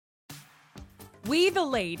We, the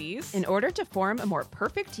ladies, in order to form a more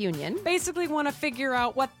perfect union, basically want to figure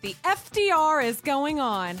out what the FDR is going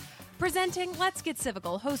on. Presenting Let's Get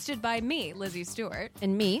Civical, hosted by me, Lizzie Stewart.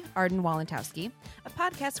 And me, Arden Walentowski, a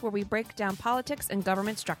podcast where we break down politics and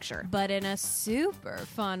government structure. But in a super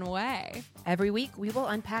fun way. Every week, we will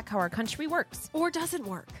unpack how our country works. Or doesn't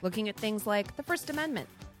work. Looking at things like the First Amendment.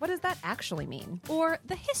 What does that actually mean? Or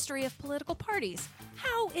the history of political parties.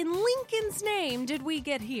 How in Lincoln's name did we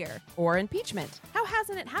get here? Or impeachment. How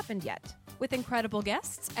hasn't it happened yet? With incredible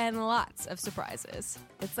guests and lots of surprises.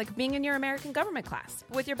 It's like being in your American government class,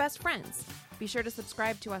 but with your best friends. Be sure to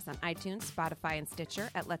subscribe to us on iTunes, Spotify, and Stitcher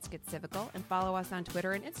at Let's Get Civical, and follow us on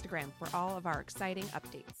Twitter and Instagram for all of our exciting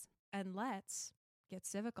updates. And let's get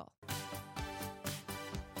civical.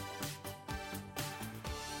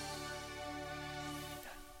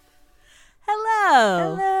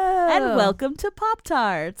 Hello. Hello. And welcome to Pop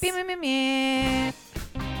Tarts. I'm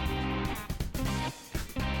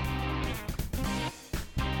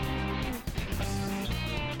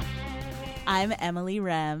Emily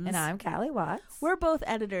Rems. And I'm Callie Watts. We're both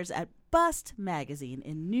editors at Bust Magazine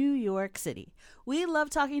in New York City. We love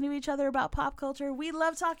talking to each other about pop culture. We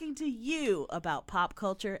love talking to you about pop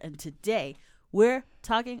culture. And today, we're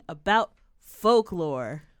talking about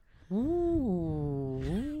folklore. Ooh.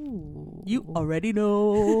 You already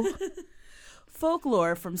know.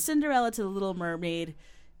 Folklore, from Cinderella to The Little Mermaid.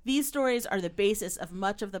 These stories are the basis of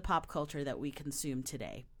much of the pop culture that we consume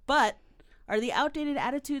today. But are the outdated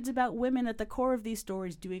attitudes about women at the core of these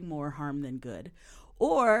stories doing more harm than good?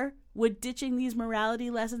 Or would ditching these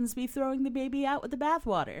morality lessons be throwing the baby out with the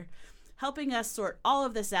bathwater? Helping us sort all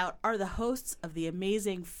of this out are the hosts of the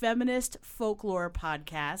amazing feminist folklore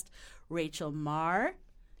podcast, Rachel Marr.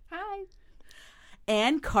 Hi.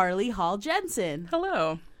 And Carly Hall Jensen.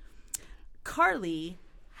 Hello. Carly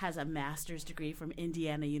has a master's degree from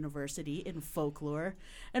Indiana University in folklore,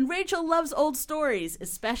 and Rachel loves old stories,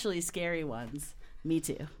 especially scary ones. Me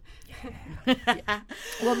too.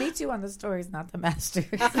 Well, me too on the stories, not the masters.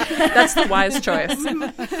 That's the wise choice.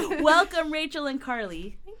 Welcome, Rachel and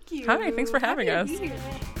Carly. Thank you. Hi, thanks for having us.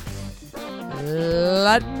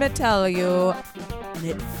 Let me tell you. And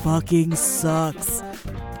it fucking sucks.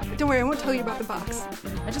 Don't worry, I won't tell you about the box.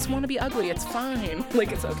 I just want to be ugly. It's fine.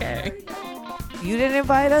 Like, it's okay. You didn't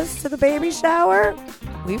invite us to the baby shower?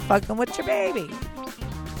 We fucking with your baby.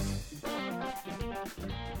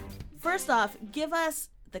 First off, give us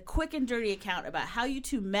the quick and dirty account about how you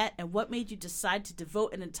two met and what made you decide to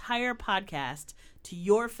devote an entire podcast to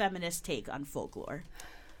your feminist take on folklore.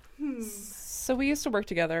 So we used to work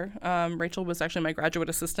together. Rachel was actually my graduate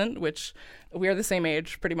assistant, which we are the same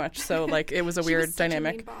age pretty much. So like it was a weird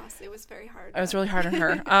dynamic. She was such a mean boss. It was very hard. I was really hard on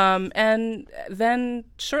her. And then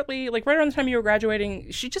shortly, like right around the time you were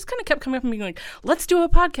graduating, she just kind of kept coming up and being like, let's do a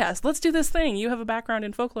podcast. Let's do this thing. You have a background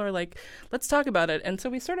in folklore. Like, let's talk about it. And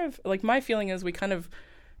so we sort of, like, my feeling is we kind of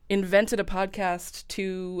invented a podcast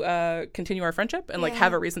to continue our friendship and like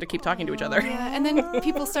have a reason to keep talking to each other. Yeah, and then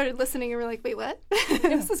people started listening and were like, wait, what?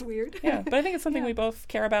 This is weird. Yeah, but I think it's something we both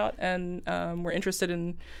care about, and we're interested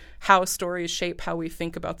in how stories shape how we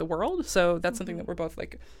think about the world. So that's something that we're both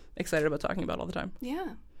like excited about talking about all the time.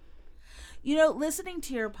 Yeah. You know, listening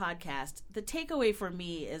to your podcast, the takeaway for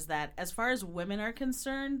me is that as far as women are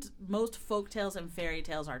concerned, most folktales and fairy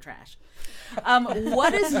tales are trash.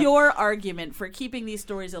 What is your argument for keeping these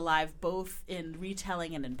stories alive, both in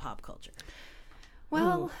retelling and in pop culture?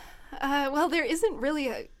 Well, there isn't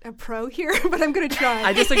really a pro here, but I'm going to try.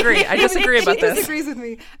 I disagree. I disagree about She this. disagrees with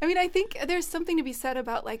me. I mean, I think there's something to be said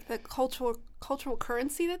about like the cultural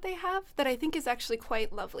currency that they have that I think is actually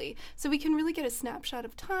quite lovely. So we can really get a snapshot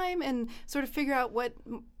of time and sort of figure out what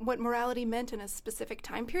morality meant in a specific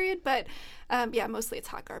time period. But yeah, mostly it's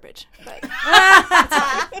hot garbage. But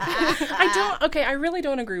I really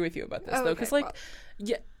don't agree with you about this though, because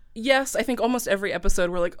yes, I think almost every episode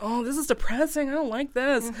we're like, oh, this is depressing. I don't like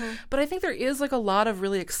this. But I think there is like a lot of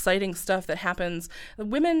really exciting stuff that happens.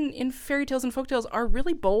 Women in fairy tales and folktales are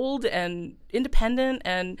really bold and independent,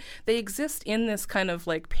 and they exist in this kind of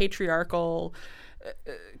like patriarchal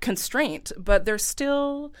constraint, but they're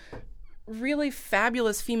still really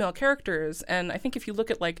fabulous female characters. And I think if you look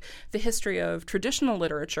at like the history of traditional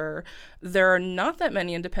literature, there are not that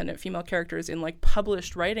many independent female characters in like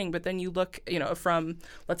published writing. But then you look, from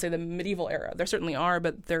let's say the medieval era, there certainly are,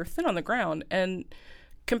 but they're thin on the ground. And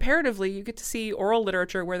comparatively, you get to see oral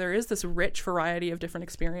literature where there is this rich variety of different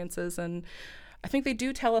experiences. And I think they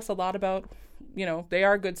do tell us a lot about, they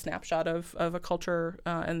are a good snapshot of a culture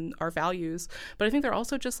and our values. But I think they're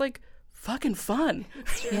also just like fucking fun.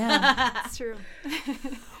 Yeah, it's true.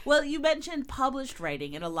 Well, you mentioned published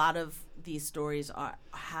writing, and a lot of these stories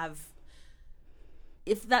have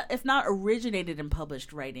if not originated in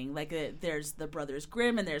published writing, like there's the Brothers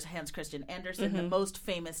Grimm and there's Hans Christian Andersen, the most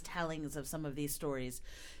famous tellings of some of these stories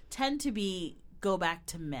tend to go back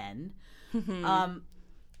to men.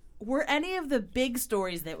 Were any of the big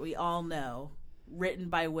stories that we all know written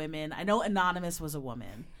by women? I know Anonymous was a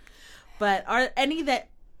woman, but are any that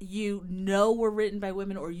you know were written by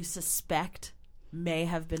women or you suspect may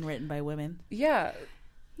have been written by women? Yeah.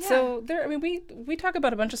 So there, I mean, we talk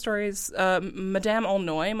about a bunch of stories. Madame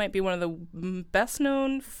Aulnoy might be one of the best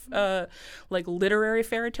known, like literary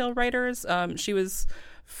fairy tale writers. She was,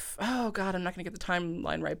 oh God, I'm not going to get the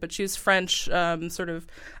timeline right, but she was French, sort of,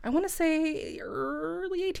 I want to say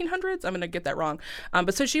early 1800s. I'm going to get that wrong.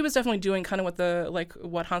 But so she was definitely doing kind of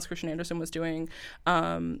what Hans Christian Andersen was doing.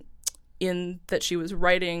 In that she was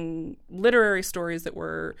writing literary stories that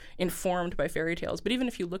were informed by fairy tales. But even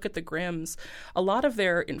if you look at the Grimms, a lot of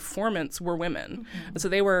their informants were women. So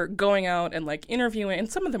they were going out and like interviewing, and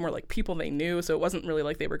some of them were like people they knew, so it wasn't really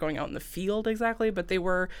like they were going out in the field exactly, but they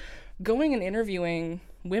were going and interviewing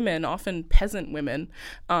women, often peasant women,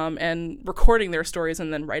 and recording their stories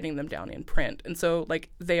and then writing them down in print. And so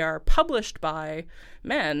like they are published by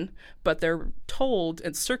men, but they're told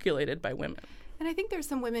and circulated by women. And I think there's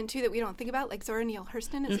some women, too, that we don't think about, like Zora Neale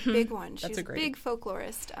Hurston is a big one. She's a big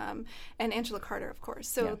folklorist, and Angela Carter, of course.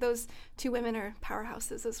 So those two women are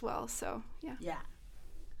powerhouses as well. So, yeah. Yeah.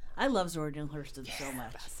 I love Zora Neale Hurston so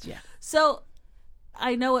much. Yeah. So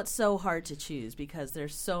I know it's so hard to choose because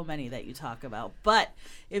there's so many that you talk about. But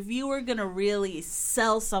if you were going to really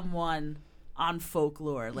sell someone on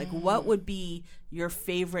folklore, like what would be your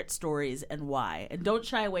favorite stories and why? And don't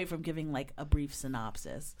shy away from giving like a brief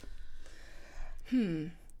synopsis.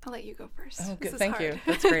 I'll let you go first. Oh, good. Thank you.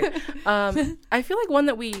 That's great. I feel like one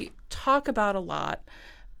that we talk about a lot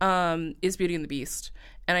is Beauty and the Beast.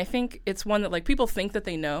 And I think it's one that like people think that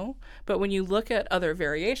they know, but when you look at other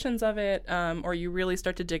variations of it, or you really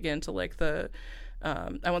start to dig into like the,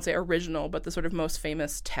 I won't say original, but the sort of most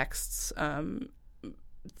famous texts,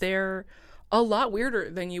 they're a lot weirder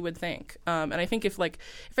than you would think. And I think if I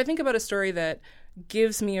think about a story that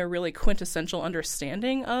gives me a really quintessential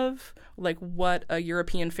understanding of like what a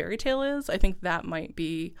European fairy tale is, I think that might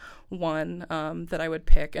be one that I would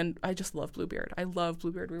pick. And I just love Bluebeard. I love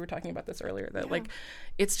Bluebeard. We were talking about this earlier, that like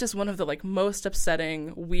it's just one of the like most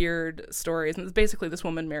upsetting, weird stories. And it's basically this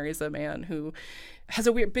woman marries a man who has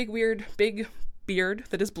a big beard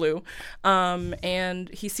that is blue, and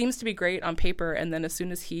he seems to be great on paper, and then as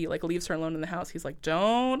soon as he like leaves her alone in the house, he's like,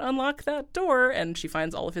 don't unlock that door, and she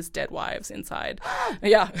finds all of his dead wives inside.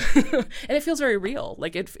 And it feels very real,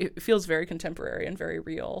 like it feels very contemporary and very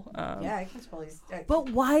real. I can totally. But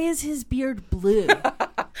why is his beard blue?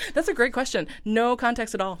 That's a great question. No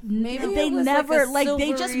context at all. Maybe they never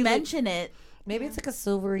they just mention it. Maybe it's like a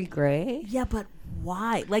silvery gray. Yeah, but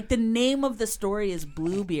why? Like the name of the story is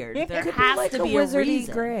Bluebeard. There could has be like to a be a wizardy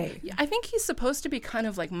reason. gray. Yeah, I think he's supposed to be kind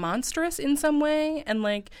of like monstrous in some way, and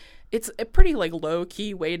like it's a pretty like low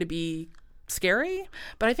key way to be scary.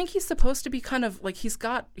 But I think he's supposed to be kind of like he's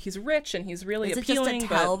rich and he's really appealing. Is it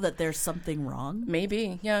just to tell that there's something wrong?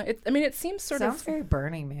 Maybe, yeah. It seems Sounds very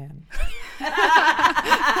Burning Man.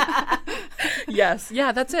 Yes,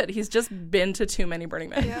 yeah, that's it. He's just been to too many Burning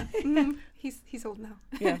Men. Yeah. He's old now.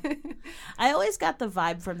 Yeah. I always got the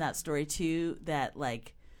vibe from that story too that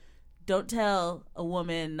like, don't tell a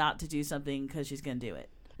woman not to do something because she's gonna do it.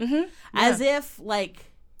 As if like,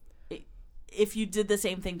 if you did the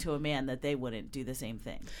same thing to a man, that they wouldn't do the same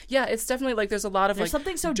thing. Yeah, it's definitely like there's a lot of there's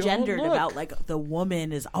something so gendered about like the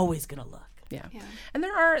woman is always gonna look. Yeah. And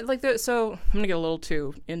there are like so I'm gonna get a little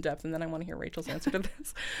too in depth, and then I want to hear Rachel's answer to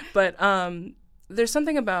this. But there's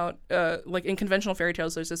something about like in conventional fairy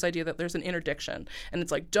tales, there's this idea that there's an interdiction, and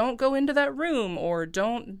it's like, don't go into that room, or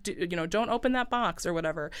don't open that box, or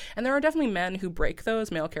whatever. And there are definitely men who break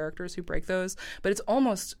those, male characters who break those, but it's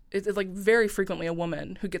like very frequently a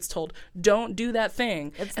woman who gets told, don't do that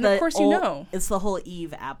thing. And of course it's the whole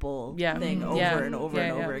Eve Apple thing over and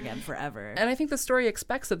over again forever. And I think the story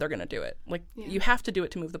expects that they're going to do it. Like you have to do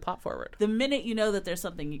it to move the plot forward. The minute you know that there's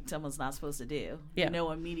something someone's not supposed to do, you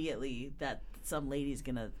know immediately that some lady's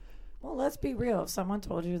gonna. Well, let's be real. If someone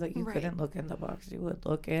told you that you couldn't look in the box, you would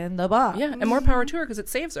look in the box. Yeah, and more power to her because it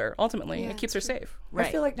saves her, ultimately. It keeps her safe. Right.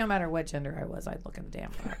 I feel like no matter what gender I was, I'd look in the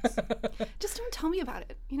damn box. Just don't tell me about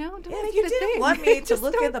it, Don't make you it a didn't thing. want me to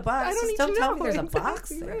look in the box. Just don't tell me there's a exactly box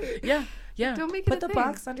there. Right. Yeah. Yeah. Don't make it Put a the thing.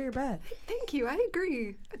 box under your bed. Thank you. I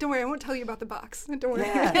agree. Don't worry. I won't tell you about the box. Don't worry.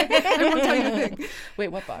 Yeah. I won't tell you a thing. Wait,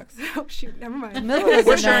 what box? Oh, shoot. Never mind.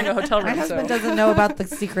 We're sharing a hotel room. My husband doesn't know about the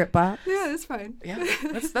secret box. Yeah, that's fine. Yeah,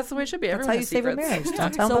 that's the way it should be. That's Everyone how you has save your secrets. marriage.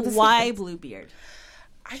 Don't tell So them why secrets. Bluebeard?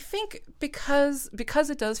 I think because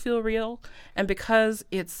it does feel real, and because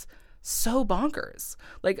it's so bonkers.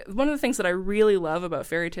 Like, one of the things that I really love about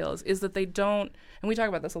fairy tales is that they don't, and we talk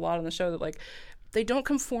about this a lot on the show, that like they don't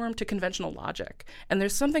conform to conventional logic. And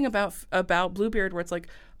there's something about Bluebeard where it's like,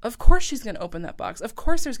 of course she's going to open that box. Of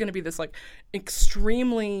course there's going to be this like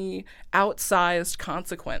extremely outsized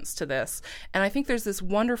consequence to this. And I think there's this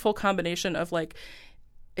wonderful combination of like,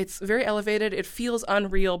 it's very elevated, it feels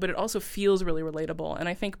unreal, but it also feels really relatable. And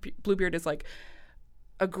I think Bluebeard is like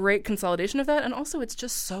a great consolidation of that. And also it's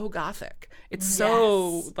just so gothic. It's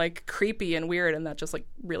so like creepy and weird, and that just like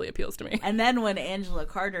really appeals to me. And then when Angela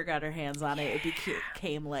Carter got her hands on it, it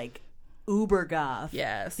became like uber goth.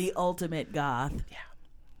 Yes. The ultimate goth. Yeah.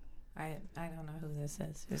 I don't know who this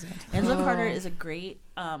is. Who's it? Angela Carter is a great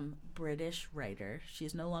British writer.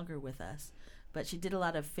 She's no longer with us, but she did a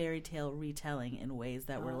lot of fairy tale retelling in ways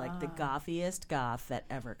that were like the gothiest goth that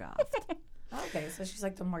ever gothed. Okay, so she's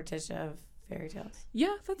like the Morticia of fairy tales.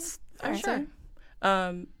 Yeah, that's I'm sure.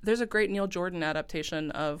 There's a great Neil Jordan adaptation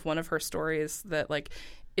of one of her stories that, like,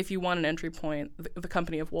 if you want an entry point, the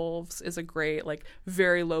Company of Wolves is a great, like,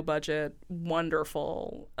 very low budget,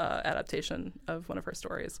 wonderful adaptation of one of her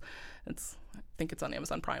stories. I think it's on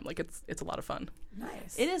Amazon Prime. Like, it's a lot of fun.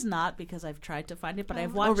 Nice. It is not, because I've tried to find it, but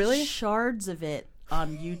I've watched shards of it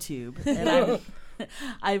on YouTube, and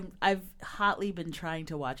I've hotly been trying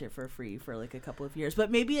to watch it for free for like a couple of years, but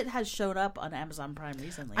maybe it has showed up on Amazon Prime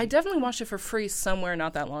recently. I definitely watched it for free somewhere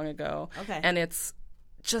not that long ago. Okay. And it's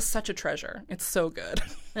just such a treasure. It's so good.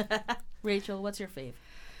 Rachel, what's your fave?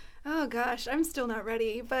 Oh gosh, I'm still not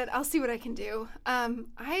ready, but I'll see what I can do.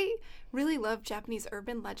 I really love Japanese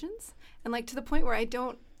urban legends, and like to the point where I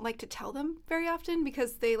don't like to tell them very often,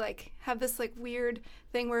 because they like have this like weird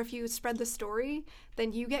thing where if you spread the story,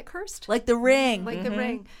 then you get cursed. Like The Ring. Like The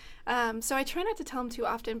Ring. So I try not to tell them too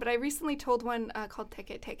often, but I recently told one called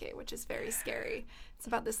Teke Teke, which is very scary. It's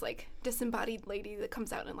about this like disembodied lady that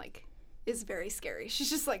comes out and like is very scary.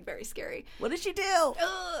 She's just like very scary. What did she do?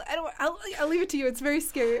 I'll leave it to you. It's very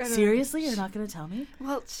scary. I don't Seriously, you're not going to tell me?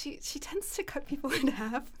 Well, she tends to cut people in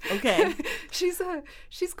half. Okay. she's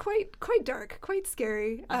quite dark, quite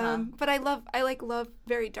scary. But I love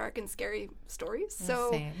very dark and scary stories.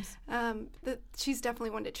 So she's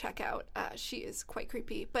definitely one to check out. She is quite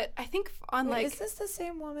creepy. But I think is this the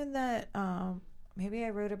same woman that maybe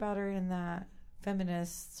I wrote about her in that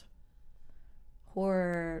feminist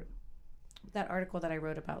horror, that article that I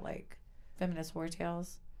wrote about like feminist horror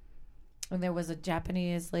tales, and there was a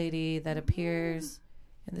Japanese lady that appears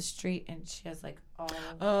in the street and she has like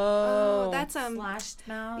all that's slashed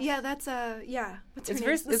mouth. Yeah, that's what's her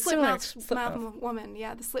name? The slit mouth woman.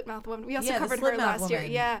 Yeah, the slit mouth woman. We also covered her last year.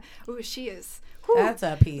 Yeah. Ooh, she is. Whew, that's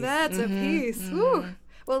a piece. That's a piece. Ooh.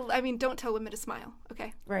 Well, I mean, don't tell women to smile,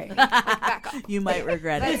 okay? Right. Like, back off. You might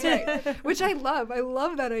regret it. That's right. Which I love. I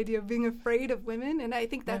love that idea of being afraid of women, and I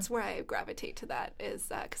think that's where I gravitate to that, is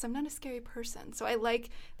because I'm not a scary person. So I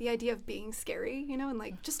like the idea of being scary, and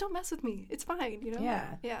like, just don't mess with me. It's fine,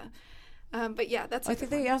 Yeah. Yeah. But yeah, that's I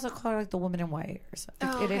think they also call her like the woman in white or something.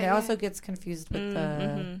 Oh, okay, it also gets confused with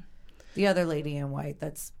the other lady in white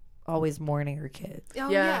that's always mourning her kids. Oh,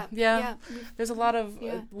 yeah. There's a lot of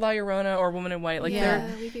La Llorona or Woman in White. Like they're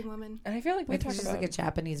Weeping Woman. And I feel like we talk she's about like a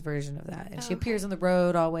Japanese version of that. And she appears on the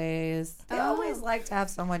road always. They always like to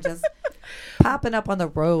have someone just popping up on the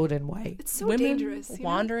road in white. It's so women dangerous.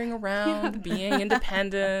 Wandering around, being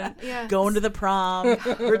independent. Yeah. Going to the prom,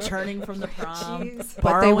 returning from the prom, Jeez.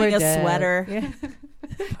 borrowing a sweater. Yeah.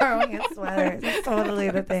 Borrowing a sweater. That's totally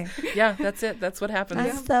the thing. Yeah, that's it. That's what happens.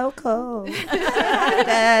 I'm so cold.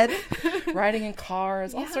 Dead. Riding in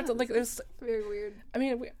cars, all sorts of, like, there's very weird. I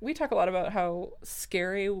mean, we talk a lot about how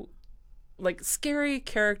scary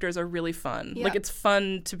characters are really fun. Yeah. Like, it's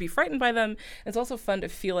fun to be frightened by them. It's also fun to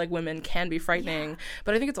feel like women can be frightening. Yeah.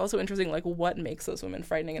 But I think it's also interesting, like, what makes those women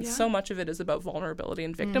frightening. And so much of it is about vulnerability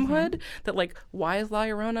and victimhood. That, like, why is La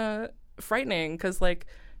Llorona frightening? Because, like,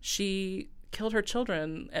 she killed her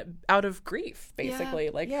children out of grief,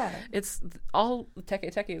 basically. It's all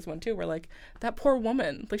Teke Teke is one too, where like that poor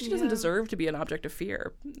woman, like she doesn't deserve to be an object of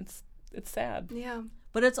fear. It's sad. Yeah.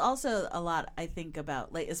 But it's also a lot, I think,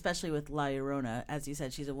 about, like, especially with La Llorona, as you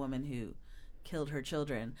said, she's a woman who killed her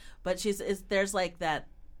children. But there's like that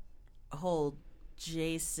whole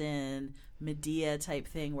Jason Medea type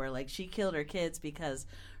thing where like she killed her kids because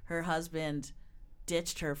her husband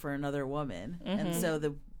ditched her for another woman, and so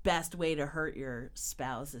the best way to hurt your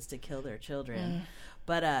spouse is to kill their children.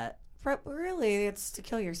 But really, it's to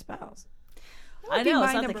kill your spouse. I know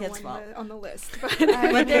it's not the kid's fault on the list, but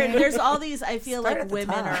there's all these. I feel like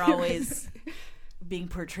women are always being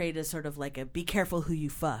portrayed as sort of like a be careful who you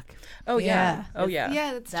fuck. Oh yeah. Yeah. Oh yeah.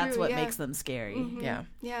 Yeah, that's That's true. what yeah. makes them scary. Yeah.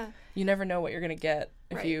 Yeah. You never know what you're gonna get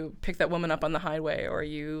if Right. you pick that woman up on the highway, or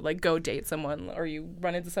you like go date someone, or you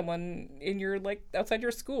run into someone in your like outside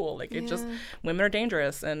your school. Like it just, women are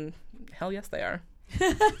dangerous, and hell yes they are.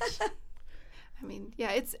 I mean,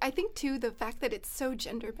 yeah, I think too the fact that it's so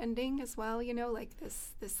gender bending as well, you know, like this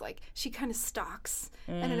like she kind of stalks,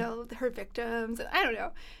 I don't know, her victims. I don't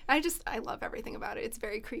know. I love everything about it. It's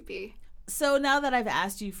very creepy. So now that I've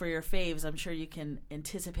asked you for your faves, I'm sure you can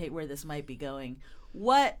anticipate where this might be going.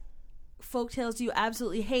 What folktales do you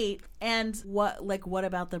absolutely hate, and what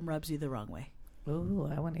about them rubs you the wrong way? Ooh,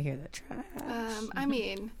 I want to hear the trash. I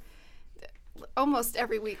mean, almost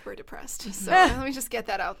every week we're depressed. So let me just get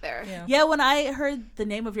that out there. Yeah, when I heard the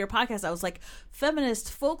name of your podcast, I was like,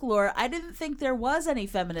 feminist folklore. I didn't think there was any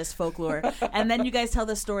feminist folklore. And then you guys tell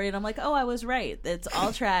the story, and I'm like, oh, I was right. It's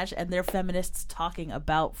all trash, and they're feminists talking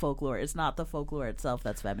about folklore. It's not the folklore itself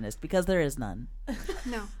that's feminist, because there is none.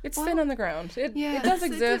 No. It's thin on the ground. It Yeah, does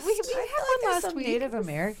it's- exist. We I had feel like one there's last some week. Native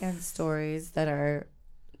American stories that are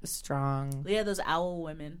strong. Yeah, those owl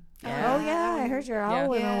women. Oh yeah, I heard your owl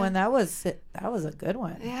women Yeah. one. That was a good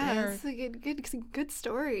one. Yeah, it's a good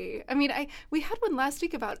story. I mean, we had one last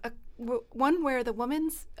week about one where the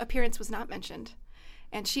woman's appearance was not mentioned,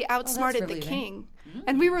 and she outsmarted the relieving. king,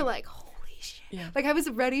 and we were like, holy shit! Yeah. Like I was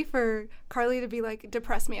ready for Carly to be like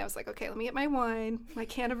depress me. I was like, okay, let me get my wine, my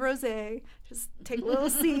can of rosé, just take a little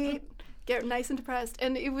seat, get nice and depressed,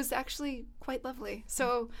 and it was actually quite lovely.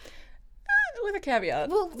 So. With a caveat.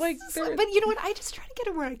 Well, like, but you know what? I just try to get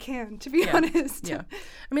it where I can, to be honest. Yeah.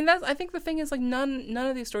 I mean, I think the thing is, like, none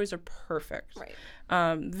of these stories are perfect.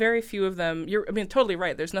 Right. Very few of them. Totally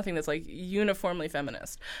right. There's nothing that's like uniformly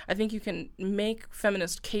feminist. I think you can make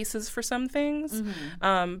feminist cases for some things,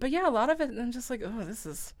 but yeah, a lot of it, I'm just like, oh, this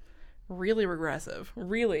is really regressive,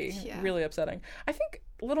 really upsetting. I think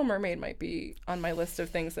Little Mermaid might be on my list of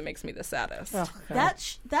things that makes me the saddest. Oh,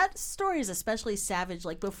 That story is especially savage.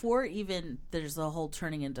 Like, before even there's the whole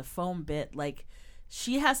turning into foam bit, like,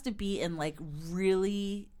 she has to be in like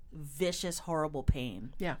really vicious, horrible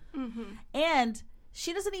pain. Yeah. And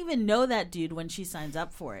she doesn't even know that dude when she signs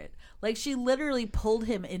up for it. Like, she literally pulled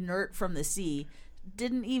him inert from the sea,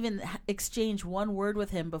 didn't even exchange one word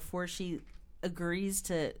with him before she agrees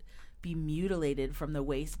to be mutilated from the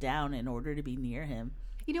waist down in order to be near him.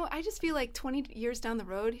 You know, I just feel like 20 years down the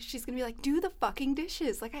road, she's going to be like, do the fucking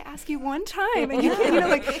dishes. Like, I ask you one time. And you can't,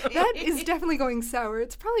 like, that is definitely going sour.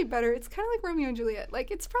 It's probably better. It's kind of like Romeo and Juliet. Like,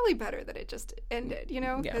 it's probably better that it just ended, you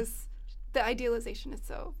know? Yeah. Because the idealization is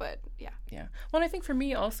so, but yeah. Yeah. Well, and I think for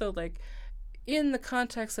me also, like, in the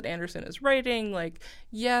context that Anderson is writing, like,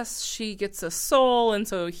 yes, she gets a soul, and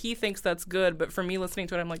so he thinks that's good, but for me listening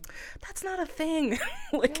to it, I'm like, that's not a thing.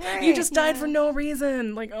 Like, you just died for no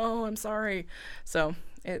reason. Like, oh, I'm sorry. So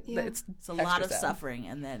it's a lot of sad. suffering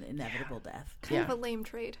and then inevitable death. Kind of a lame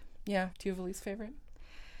trade. Yeah. Do you have a least favorite?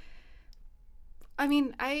 I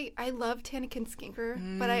mean, I love Tanakin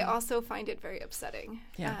Skinker, but I also find it very upsetting.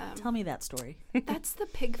 Yeah. Tell me that story. That's the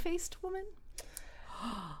pig-faced woman.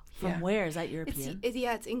 From where? Is that European?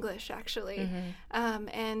 It's English, actually.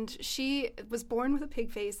 And she was born with a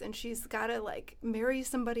pig face, and she's got to, like, marry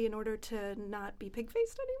somebody in order to not be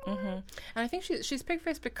pig-faced anymore. And I think she's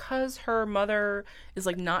pig-faced because her mother is,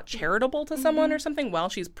 like, not charitable to someone or something while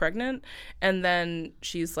she's pregnant. And then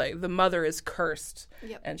she's, like, the mother is cursed,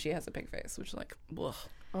 and she has a pig face, which is, like, ugh.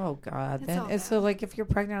 Oh God! It's all Then so like if you're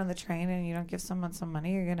pregnant on the train and you don't give someone some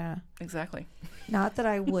money, you're gonna. Exactly. Not that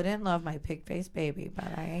I wouldn't love my pig face baby,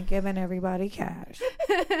 but I ain't giving everybody cash.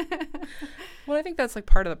 Well, I think that's, like,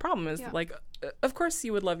 part of the problem is, Yeah. like, of course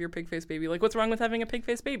you would love your pig-faced baby. Like, what's wrong with having a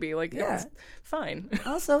pig-faced baby? Like, it's fine.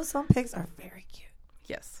 Also, some pigs are very cute.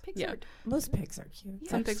 Yes. Pigs Yeah. are Most pigs are cute.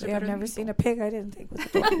 Some pigs are Actually, I've better than never people. seen a pig I didn't think was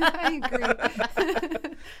adorable. I agree.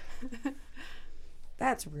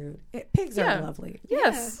 That's rude. Pigs Yeah. are lovely.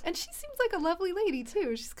 Yes. Yeah. And she seems like a lovely lady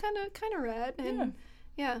too. She's kind of rad, and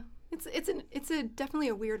it's definitely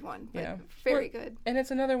a weird one, but very good. And it's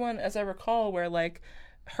another one, as I recall, where, like,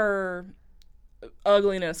 her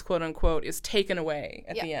ugliness, quote unquote, is taken away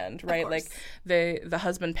at the end, right? Like, the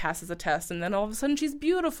husband passes a test, and then all of a sudden she's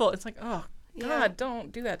beautiful. It's like, oh God,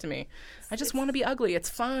 don't do that to me. I just want to be ugly. It's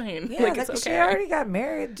fine. Yeah, like, it's she okay. already got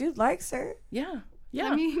married. Dude likes her. Yeah.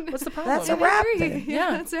 Yeah. I mean, what's the problem? That's a wrap. I agree. then.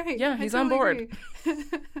 Yeah. That's right. Yeah, I he's on totally board. agree.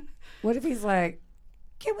 What if he's like,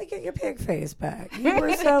 can we get your pig face back? You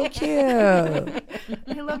were so cute.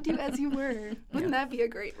 I loved you as you were. Wouldn't that be a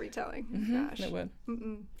great retelling? Gosh. It would.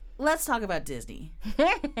 Let's talk about Disney.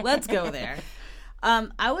 Let's go there.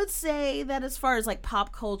 I would say that as far as like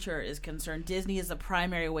pop culture is concerned, Disney is the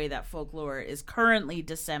primary way that folklore is currently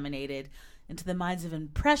disseminated into the minds of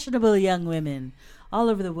impressionable young women all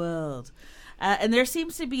over the world. And there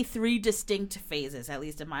seems to be 3 distinct phases, at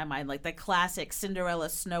least in my mind, like the classic Cinderella,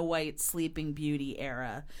 Snow White, Sleeping Beauty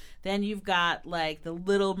era. Then you've got like the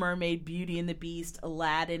Little Mermaid, Beauty and the Beast,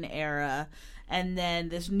 Aladdin era. And then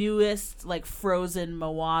this newest, like Frozen,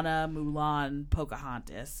 Moana, Mulan,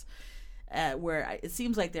 Pocahontas, where it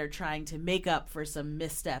seems like they're trying to make up for some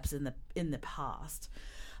missteps in the past.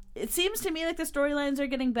 It seems to me like the storylines are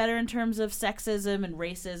getting better in terms of sexism and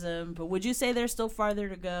racism, but would you say there's still farther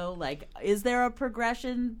to go? Like, is there a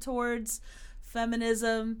progression towards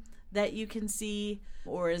feminism that you can see,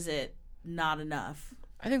 or is it not enough?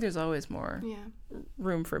 I think there's always more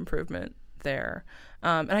room for improvement there.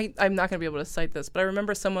 And I'm not going to be able to cite this, but I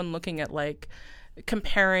remember someone looking at, like,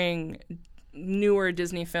 comparing newer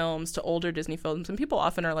Disney films to older Disney films, and people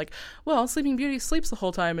often are like, well, Sleeping Beauty sleeps the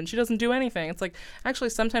whole time and she doesn't do anything. It's like, actually,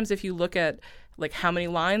 sometimes if you look at like how many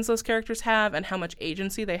lines those characters have and how much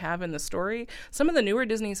agency they have in the story, some of the newer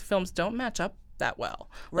Disney films don't match up that well.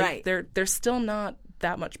 Right. Like, they're still not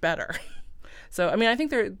that much better. So, I mean, I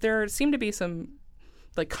think there seem to be some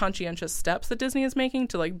like conscientious steps that Disney is making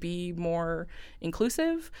to like be more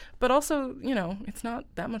inclusive, but also, you know, it's not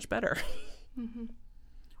that much better. Mm-hmm.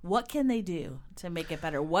 What can they do to make it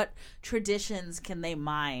better? What traditions can they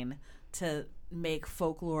mine to make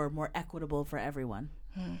folklore more equitable for everyone?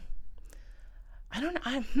 I don't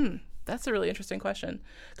know. That's a really interesting question,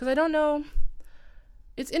 because I don't know.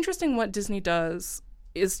 It's interesting what Disney does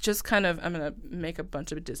is just kind of, I'm going to make a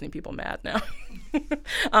bunch of Disney people mad now.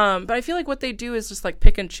 But I feel like what they do is just like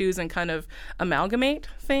pick and choose and kind of amalgamate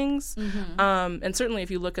things. Mm-hmm. And certainly if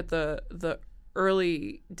you look at the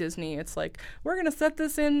early Disney, it's like, we're going to set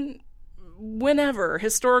this in whenever,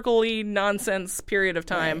 historically nonsense period of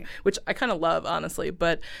time, right, which I kind of love, honestly.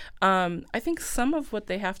 But I think some of what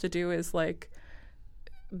they have to do is like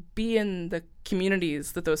be in the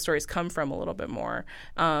communities that those stories come from a little bit more.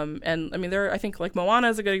 And I mean, I think like Moana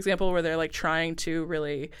is a good example where they're like trying to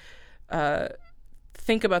really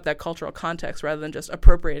think about that cultural context rather than just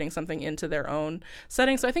appropriating something into their own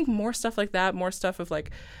setting. So I think more stuff like that, more stuff of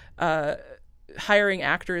like hiring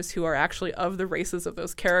actors who are actually of the races of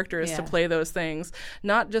those characters to play those things,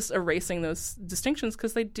 not just erasing those distinctions,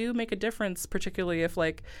 because they do make a difference, particularly if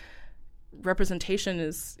like representation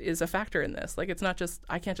is a factor in this. Like, it's not just,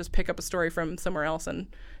 I can't just pick up a story from somewhere else and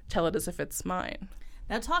tell it as if it's mine.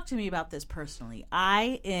 Now talk to me about this personally.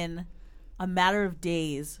 I, in a matter of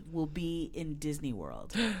days, will be in Disney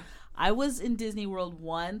World. I was in Disney World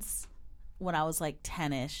once when I was like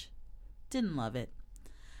 10-ish. Didn't love it.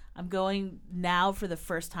 I'm going now for the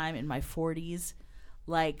first time in my 40s.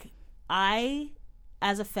 Like, I,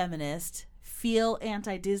 as a feminist, feel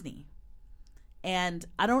anti-Disney. And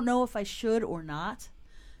I don't know if I should or not.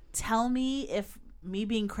 Tell me if me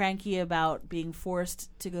being cranky about being forced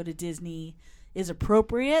to go to Disney is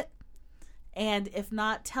appropriate. And if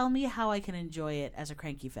not, tell me how I can enjoy it as a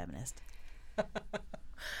cranky feminist.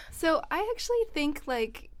 So I actually think,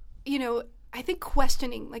 like, you know, I think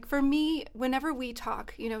questioning, like for me, whenever we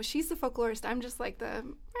talk, you know, she's the folklorist. I'm just like the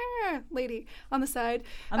lady on the side.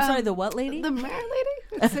 I'm sorry, the what lady? The lady.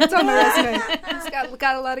 It's on the resume. It's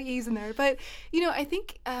got a lot of E's in there. But, you know, I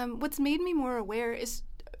think what's made me more aware is,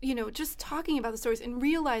 you know, just talking about the stories and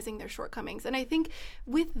realizing their shortcomings. And I think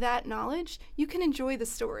with that knowledge, you can enjoy the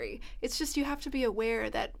story. It's just you have to be aware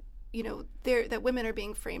that, you know, that women are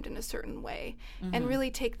being framed in a certain way, and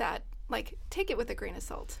really take it with a grain of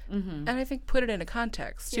salt. And I think put it into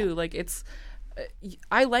context too. Like, it's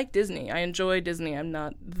I like Disney. I enjoy Disney. I'm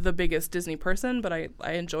not the biggest Disney person, but I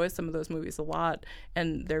enjoy some of those movies a lot,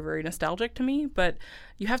 and they're very nostalgic to me. But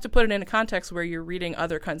you have to put it in a context where you're reading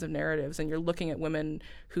other kinds of narratives and you're looking at women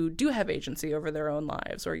who do have agency over their own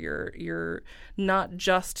lives, or you're not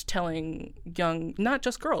just telling not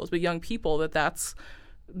just girls, but young people that that's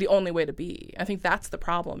the only way to be. I think that's the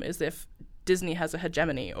problem, is if Disney has a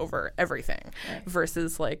hegemony over everything,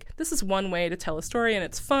 versus like, this is one way to tell a story and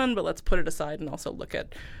it's fun, but let's put it aside and also look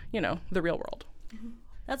at, you know, the real world.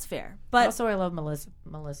 That's fair. But also, I love Melissa.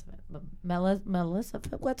 What's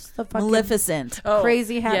the fucking Maleficent?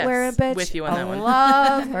 Crazy hat wearing bitch. With you on that one. I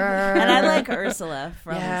love her, and I like Ursula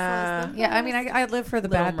from yeah. I mean, I live for the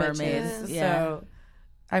Little bad Mermaid. bitches. Yeah. So,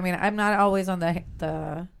 I mean, I'm not always on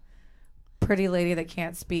the pretty lady that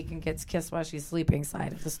can't speak and gets kissed while she's sleeping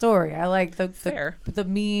side of the story. I like the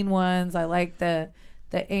mean ones. I like the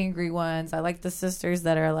angry ones. I like the sisters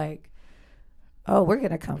that are like oh, we're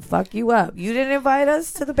gonna come fuck you up. You didn't invite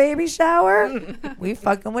us to the baby shower. We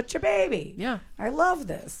fucking with your baby. Yeah. I love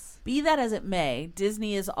this. Be that as it may,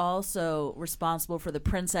 Disney is also responsible for the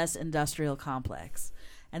princess industrial complex.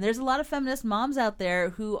 And there's a lot of feminist moms out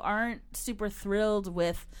there who aren't super thrilled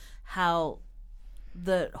with how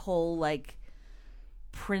the whole, like,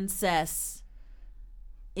 princess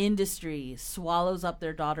industry swallows up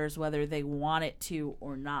their daughters whether they want it to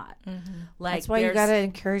or not. Like, That's why you gotta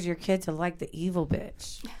encourage your kid to like the evil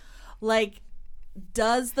bitch. Like,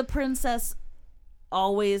 does the princess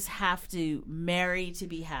always have to marry to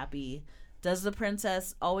be happy? Does the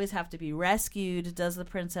princess always have to be rescued? Does the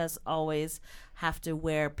princess always have to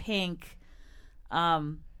wear pink?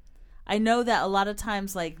 I know that a lot of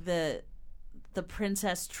times, like, the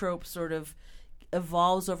princess trope sort of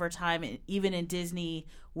evolves over time, even in Disney,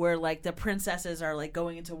 where, like, the princesses are, like,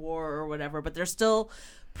 going into war or whatever, but they're still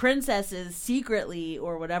princesses secretly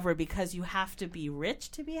or whatever because you have to be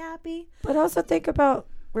rich to be happy. But also think about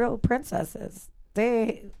real princesses.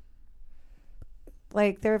 They,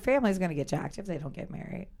 like, their family's gonna get jacked if they don't get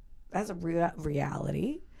married. That's a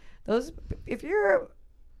reality. Those, if you're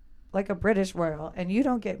like a British royal and you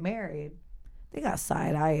don't get married, they got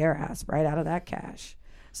side-eye your ass right out of that cash.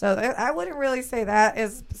 So I wouldn't really say that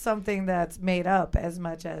is something that's made up as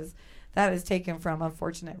much as that is taken from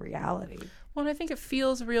unfortunate reality. Well, and I think it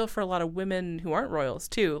feels real for a lot of women who aren't royals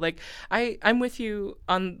too. Like, I'm with you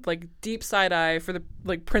on, like, deep side eye for the,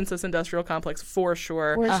 like, princess industrial complex for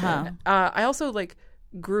sure. I also, like,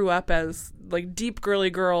 grew up as, like, deep girly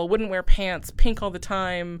girl, wouldn't wear pants, pink all the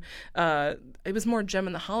time. It was more Gem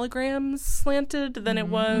and the Holograms slanted than it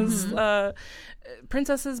was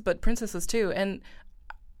princesses, but princesses too. And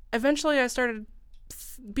eventually I started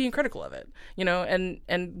being critical of it, you know, and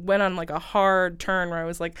went on, like, a hard turn where I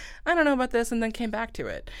was like, I don't know about this, and then came back to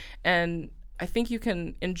it. And I think you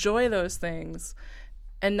can enjoy those things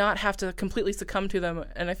and not have to completely succumb to them.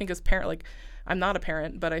 And I think as parent, like, I'm not a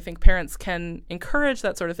parent, but I think parents can encourage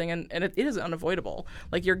that sort of thing, and it is unavoidable.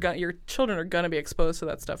 Like, your children are going to be exposed to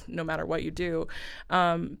that stuff no matter what you do.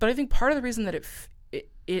 But I think part of the reason that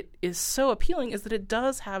it is so appealing is that it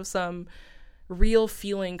does have some real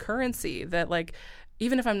feeling currency that, like,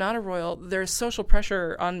 even if I'm not a royal, there's social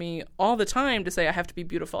pressure on me all the time to say I have to be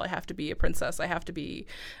beautiful, I have to be a princess, I have to be,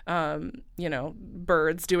 you know,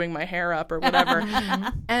 birds doing my hair up or whatever.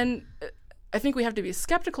 And I think we have to be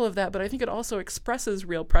skeptical of that, but I think it also expresses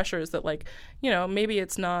real pressures that, like, you know, maybe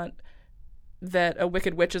it's not that a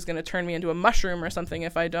wicked witch is going to turn me into a mushroom or something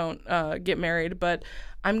if I don't get married, but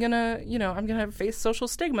I'm going to face social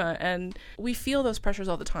stigma, and we feel those pressures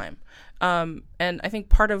all the time. And I think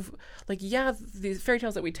part of, like, yeah, these fairy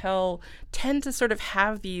tales that we tell tend to sort of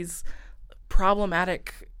have these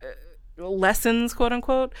problematic lessons, quote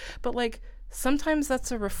unquote, but, like, sometimes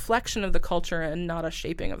that's a reflection of the culture and not a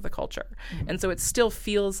shaping of the culture. And so it still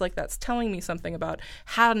feels like that's telling me something about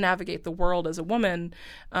how to navigate the world as a woman,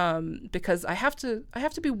 because I have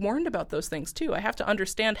to be warned about those things too. I have to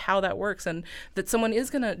understand how that works, and that someone is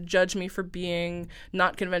going to judge me for being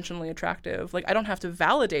not conventionally attractive. Like, I don't have to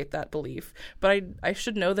validate that belief, but I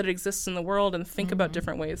should know that it exists in the world and think about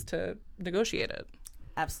different ways to negotiate it.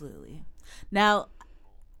 Absolutely. Now,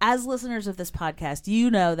 as listeners of this podcast, you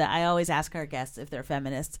know that I always ask our guests if they're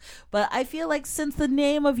feminists. But I feel like since the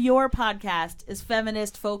name of your podcast is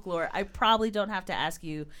Feminist Folklore, I probably don't have to ask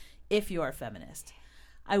you if you are a feminist.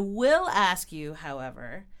 I will ask you,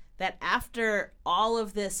 however, that after all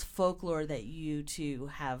of this folklore that you two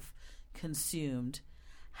have consumed,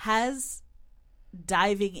 has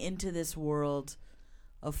diving into this world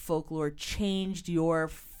of folklore changed your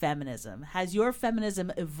feminism? Has your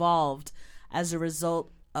feminism evolved as a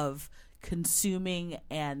result of consuming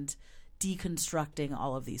and deconstructing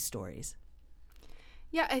all of these stories?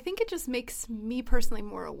 Yeah, I think it just makes me personally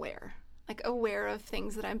more aware, like aware of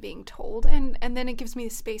things that I'm being told, and then it gives me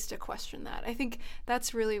the space to question that. I think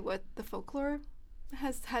that's really what the folklore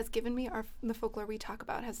has given me. The folklore we talk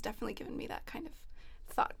about has definitely given me that kind of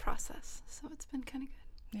thought process. So it's been kind of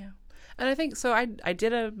good. Yeah. And I think, so I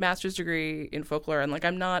did a master's degree in folklore, and, like,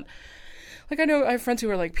 I'm not, like, I know I have friends who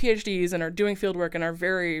are, like, PhDs and are doing field work and are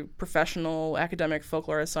very professional academic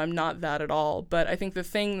folklorists, so I'm not that at all. But I think the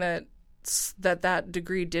thing that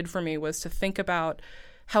degree did for me was to think about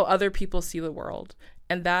how other people see the world.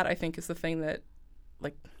 And that, I think, is the thing that,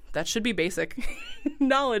 like, that should be basic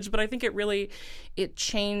knowledge, but I think it really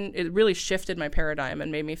shifted my paradigm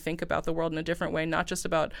and made me think about the world in a different way, not just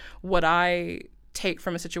about what I take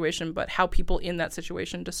from a situation, but how people in that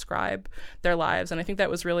situation describe their lives. And I think that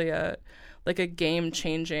was really a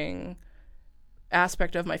game-changing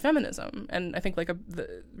aspect of my feminism, and I think, like,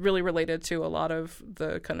 really related to a lot of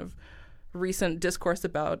the kind of recent discourse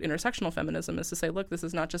about intersectional feminism is to say, look, this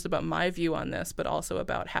is not just about my view on this, but also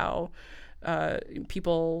about how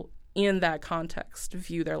people in that context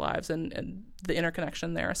view their lives and the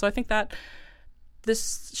interconnection there. So I think that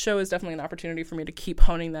this show is definitely an opportunity for me to keep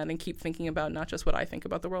honing that and keep thinking about not just what I think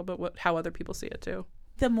about the world, but how other people see it too.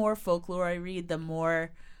 The more folklore I read, the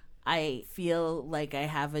more I feel like I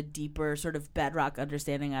have a deeper sort of bedrock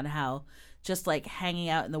understanding on how just like hanging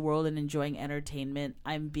out in the world and enjoying entertainment,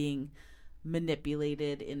 I'm being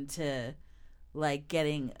manipulated into like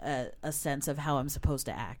getting a sense of how I'm supposed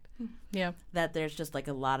to act. Yeah. That there's just like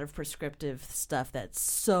a lot of prescriptive stuff that's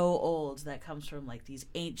so old that comes from like these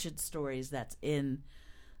ancient stories that's in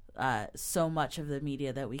so much of the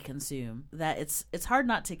media that we consume, that it's hard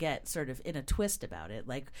not to get sort of in a twist about it.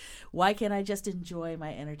 Like, why can't I just enjoy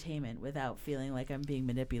my entertainment without feeling like I'm being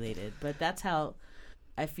manipulated? But that's how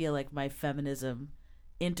I feel like my feminism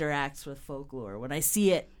interacts with folklore. When I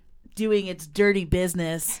see it doing its dirty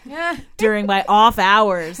business during my off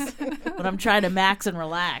hours when I'm trying to max and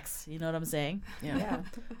relax. You know what I'm saying? Yeah.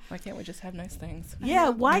 Why can't we just have nice things? Yeah,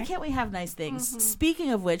 why can't we have nice things?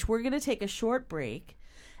 Speaking of which, we're going to take a short break,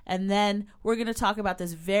 and then we're going to talk about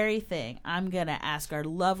this very thing. I'm going to ask our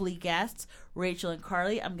lovely guests, Rachel and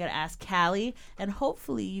Carly. I'm going to ask Callie, and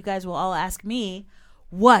hopefully you guys will all ask me,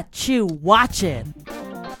 what you watching?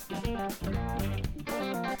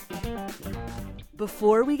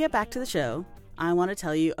 Before we get back to the show, I want to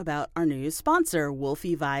tell you about our new sponsor,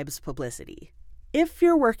 Wolfie Vibes Publicity. If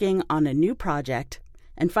you're working on a new project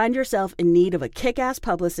and find yourself in need of a kick-ass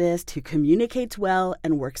publicist who communicates well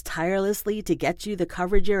and works tirelessly to get you the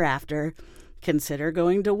coverage you're after, consider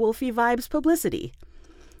going to Wolfie Vibes Publicity.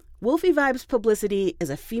 Wolfie Vibes Publicity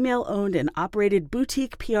is a female-owned and operated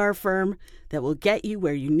boutique PR firm that will get you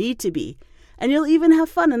where you need to be, and you'll even have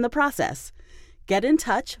fun in the process. Get in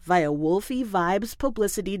touch via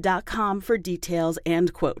wolfievibespublicity.com for details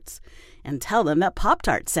and quotes, and tell them that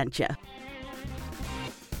Pop-Tart sent you.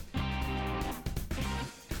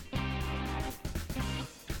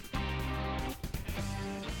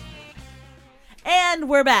 And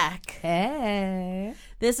we're back. Hey.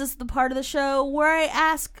 This is the part of the show where I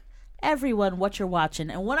ask everyone what you're watching.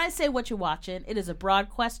 And when I say what you're watching, it is a broad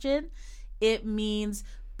question. It means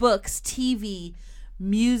books, TV,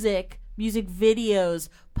 music videos,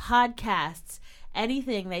 podcasts,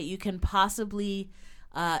 anything that you can possibly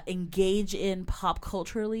engage in pop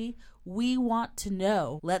culturally. We want to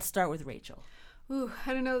know. Let's start with Rachel. Ooh,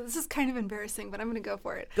 I don't know. This is kind of embarrassing, but I'm going to go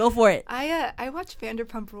for it. Go for it. I watch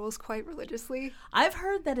Vanderpump Rules quite religiously. I've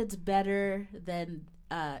heard that it's better than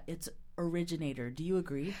its originator. Do you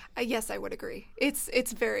agree? Yes, I would agree. It's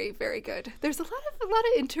very, very good. There's a lot of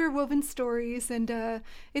interwoven stories, and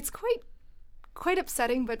it's quite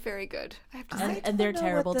upsetting, but very good, I have to say. And they're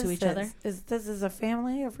terrible to each other? Is this a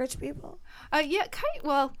family of rich people? Yeah,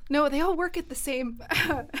 well, no, they all work at the same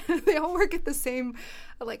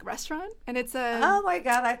like restaurant, and it's a Oh my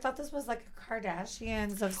god, I thought this was like a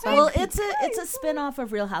Kardashians of some. Well, it's a spin-off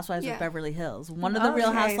of Real Housewives of Beverly Hills. One of the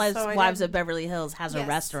Real Housewives of Beverly Hills has a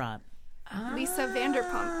restaurant. Lisa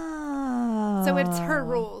Vanderpump. So it's her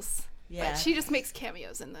rules. Yeah. But she just makes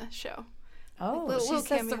cameos in the show. Oh, Little she sets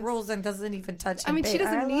the cameos. rules and doesn't even touch. I mean, she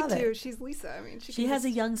doesn't need to. to. She's Lisa. I mean, She has a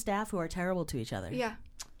young staff who are terrible to each other. Yeah,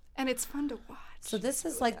 and it's fun to watch. So this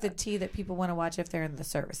is like the tea that people want to watch if they're in the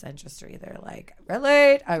service industry. They're like,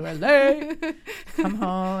 I relate. Come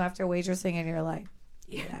home after waitressing and you're like,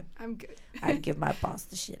 yeah, I'm good. I'd give my boss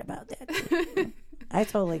the shit about that too. I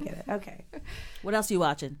totally get it. Okay. What else are you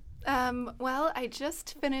watching? Well, I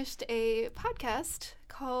just finished a podcast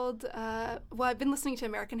called, I've been listening to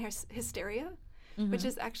American Hysteria, which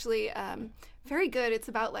is actually very good. It's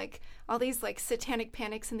about like all these like satanic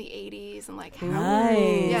panics in the 80s and like how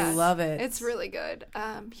Nice. Yeah, Love it. It's really good.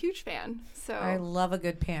 Huge fan. So I love a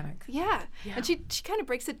good panic. yeah. And she kind of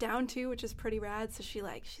breaks it down too, which is pretty rad. So she's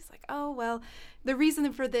like, oh well, the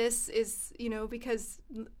reason for this is because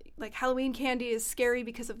like Halloween candy is scary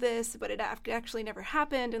because of this, but it actually never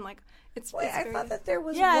happened, and like it's. Wait, it's I very thought that there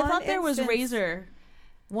was. I one thought there was instance- Razor.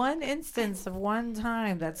 One instance of one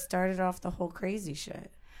time that started off the whole crazy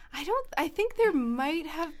shit. I think there might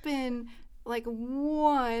have been like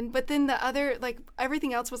one, but then the other, like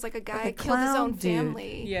everything else was like a guy Like a killed his clown own dude.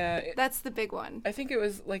 family. Yeah. That's the big one. I think it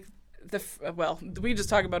was like we just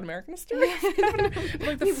talk about American history.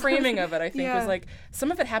 Like the framing of it, I think, was like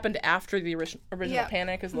some of it happened after the original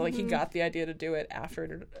panic, is like he got the idea to do it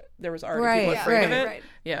after there was already people afraid of it. Right.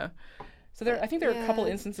 Yeah. So I think there are a couple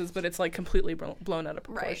instances, but it's like completely blown out of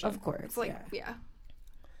proportion. Of course. It's like yeah.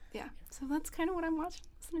 So that's kind of what I'm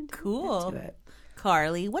listening to. Cool. Do it.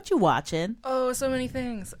 Carly, what you watching? Oh, so many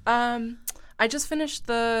things. I just finished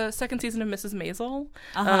the second season of Mrs. Maisel.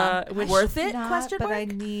 Which Worth it? Not, Question but mark? I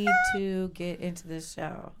need to get into this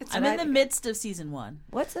show. I'm in the midst of season 1.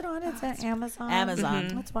 What's it on? It's at Amazon. Amazon.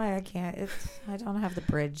 That's why I can't. I don't have the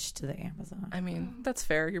bridge to the Amazon. I mean, that's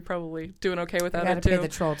fair. You're probably doing okay without I it got to too. pay the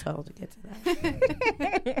troll toll to get to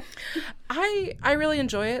that. I really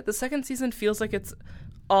enjoy it. The second season feels like it's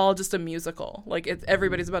all just a musical. Like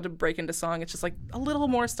everybody's about to break into song. It's just like a little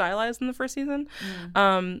more stylized than the first season.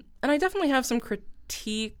 And I definitely have some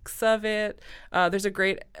critiques of it. There's a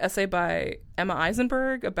great essay by Emma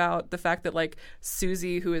Eisenberg about the fact that like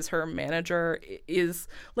Susie, who is her manager, is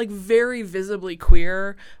like very visibly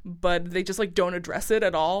queer, but they just like don't address it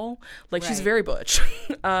at all. Like she's very butch,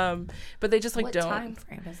 but they just like What don't. time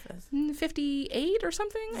frame is this? 58 or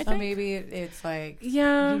something. I So think. maybe it's like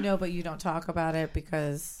Yeah. you know, but you don't talk about it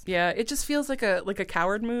because. Yeah, it just feels like a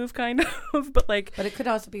coward move, kind of. But like, But it could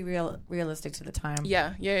also be realistic to the time.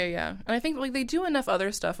 yeah. And I think like they do enough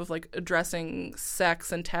other stuff of like addressing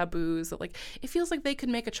sex and taboos that like it feels like they could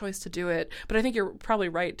make a choice to do it. But I think you're probably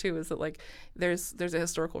right too. Is that like there's a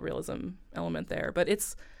historical realism element there, but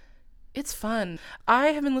it's fun. I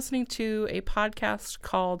have been listening to a podcast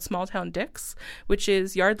called Small Town Dicks, which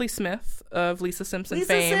is Yardley Smith of Lisa Simpson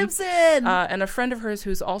fame. Simpson! And a friend of hers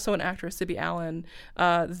who's also an actress, Sibby Allen.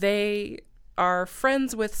 They are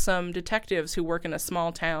friends with some detectives who work in a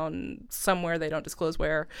small town somewhere, they don't disclose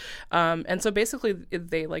where. And so basically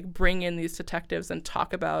they like bring in these detectives and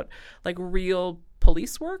talk about like real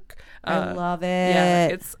police work. I love it.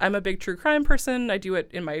 Yeah, I'm a big true crime person. I do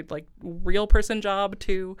it in my like real person job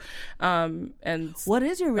too. And What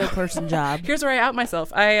is your real person job? here's where I out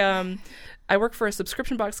myself. I work for a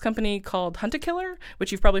subscription box company called Hunt-A-Killer,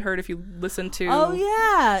 which you've probably heard if you listen to. Oh,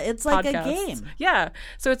 yeah. It's like podcasts. a game. Yeah.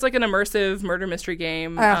 So it's like an immersive murder mystery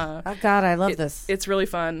game. Oh, God, I love this. It's really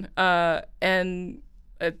fun. And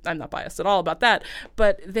I'm not biased at all about that.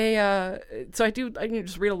 But they, so I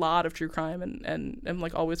just read a lot of true crime and I'm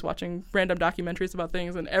like always watching random documentaries about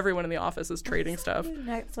things, and everyone in the office is trading stuff. New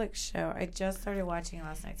Netflix show. I just started watching it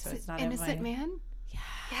last night, so it's not Innocent in my... Man?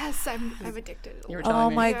 Yes, I'm addicted. You were telling Oh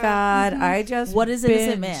me. my Yeah. God, I just What is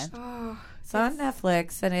Innocent Man? Oh, It's on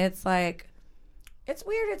Netflix, and it's like, it's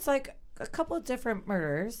weird. It's like a couple of different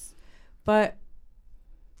murders, but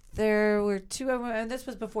there were two of them, and this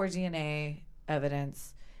was before DNA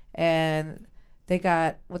evidence, and they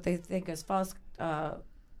got what they think is false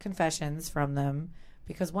confessions from them,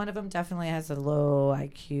 because one of them definitely has a low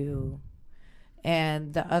IQ,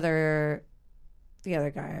 and the other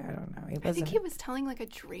guy, I don't know. I think he was telling like a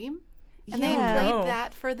dream, and Yeah. they Oh. played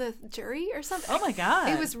that for the jury or something. Oh, my God.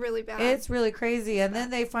 It was really bad. It's really crazy. And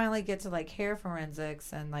then they finally get to like hair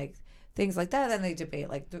forensics and like things like that. And they debate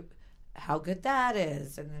like how good that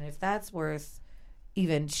is, and then if that's worth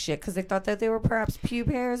even shit, because they thought that they were perhaps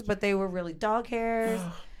pube hairs, but they were really dog hairs.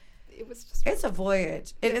 It was just. It's a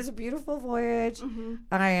voyage. It is a beautiful voyage. Mm-hmm.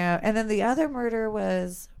 And then the other murder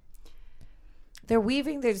was. They're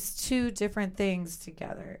weaving these two different things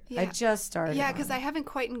together. I Yeah. just started. Yeah, because on I haven't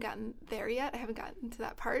quite gotten there yet. I haven't gotten to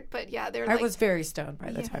that part, but yeah, they're I like. was very stoned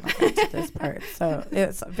by the Yeah. time I got to this part, so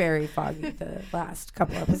it's very foggy the last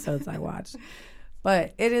couple episodes I watched.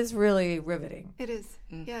 But it is really riveting. It is.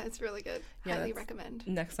 Yeah, it's really good. Yeah, Highly that's recommend.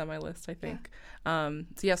 Next on my list, I think. So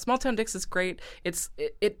yeah, Small Town Dicks is great.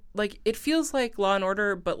 It feels like Law and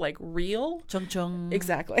Order, but like real. Chung chung.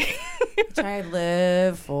 Exactly. Which I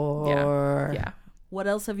live for. Yeah. What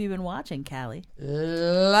else have you been watching, Callie?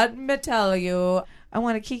 Let me tell you. I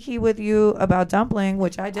want to kiki with you about Dumpling,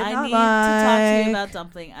 which I did I not need like. to talk to you about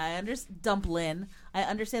Dumpling. Dumplin'. I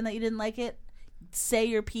understand that you didn't like it. Say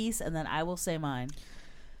your piece, and then I will say mine.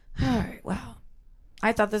 All right, well.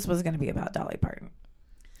 I thought this was going to be about Dolly Parton.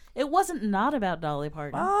 It wasn't not about Dolly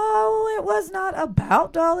Parton. Oh, it was not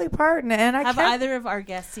about Dolly Parton. And I Have kept- either of our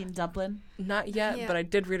guests seen Dumplin'? Not yet, Yeah. but I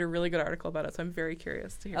did read a really good article about it, so I'm very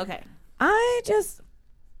curious to hear. Okay. I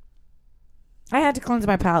had to cleanse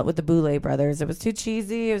my palate with the Boulay Brothers. It was too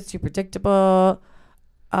cheesy. It was too predictable.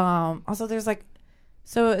 Also, there's like,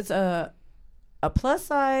 so it's a plus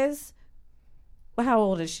size. Well, how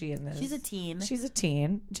old is she in this? She's a teen. She's a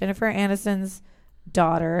teen. Jennifer Aniston's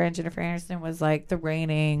daughter, and Jennifer Aniston was like the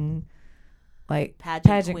reigning, like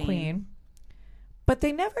Pageant queen. But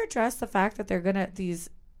they never address the fact that these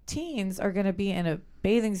teens are gonna be in a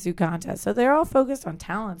bathing suit contest. So they're all focused on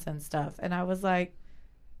talents and stuff. And I was like,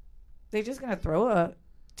 they just gonna throw a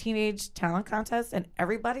teenage talent contest, and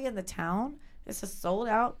everybody in the town is a sold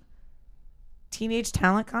out teenage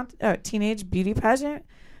teenage beauty pageant.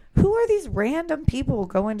 Who are these random people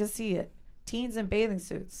going to see it? Teens in bathing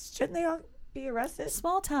suits. Shouldn't they all be arrested?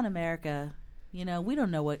 Small town America. You know, we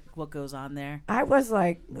don't know what goes on there. I was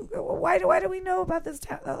like, why do we know about this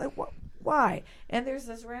town? Like, why? And there's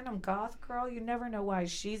this random goth girl. You never know why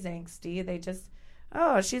she's angsty. They just,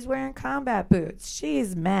 oh, she's wearing combat boots.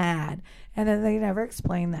 She's mad. And then they never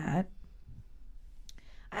explain that.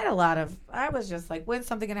 I was just like, when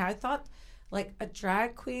something can happen, I thought like a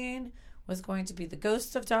drag queen was going to be the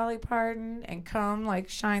ghost of Dolly Parton and come like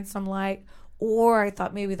shine some light. Or I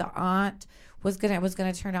thought maybe the aunt was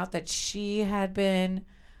gonna turn out that she had been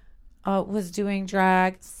was doing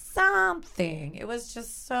drag. Something. It was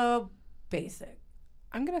just so basic.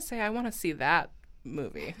 I'm gonna say I want to see that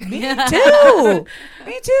movie. Me too.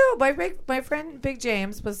 Me too. My friend Big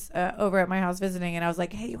James was over at my house visiting, and I was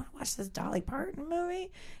like, "Hey, you want to watch this Dolly Parton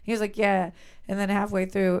movie?" He was like, "Yeah." And then halfway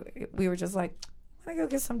through, we were just like, "Want to go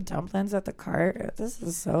get some dumplings at the cart?" This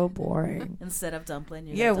is so boring. Instead of dumpling,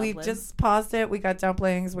 we just paused it. We got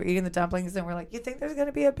dumplings. We're eating the dumplings, and we're like, "You think there's going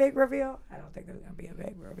to be a big reveal?" I don't think there's going to be a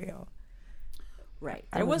big reveal. Right.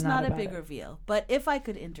 There was not a big reveal. But if I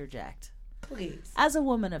could interject, please, as a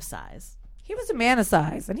woman of size. He was a man of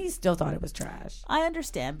size, and he still thought it was trash. I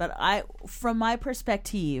understand, but from my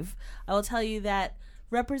perspective, I will tell you that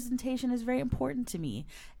representation is very important to me.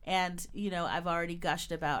 And, you know, I've already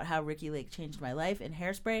gushed about how Ricki Lake changed my life in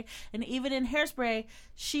Hairspray. And even in Hairspray,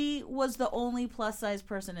 she was the only plus-size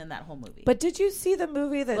person in that whole movie. But did you see the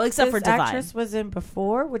movie that except this for Divine. actress was in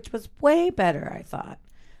before, which was way better, I thought?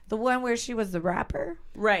 The one where she was the rapper?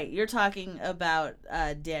 Right. You're talking about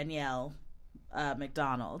Danielle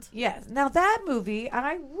McDonald. Yes. Now, that movie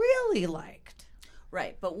I really liked.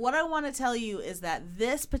 Right. But what I want to tell you is that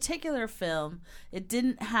this particular film, it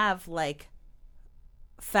didn't have, like,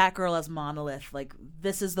 fat girl as monolith. Like,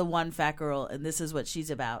 this is the one fat girl and this is what she's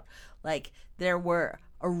about. Like, there were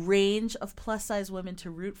a range of plus size women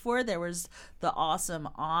to root for. There was the awesome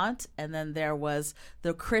aunt, and then there was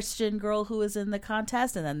the Christian girl who was in the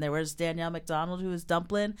contest, and then there was Danielle McDonald who was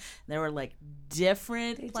Dumplin'. There were like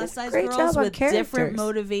different plus size girls with different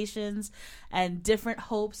motivations and different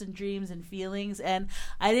hopes and dreams and feelings. And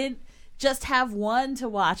I didn't just have one to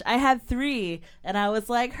watch. I had 3, and I was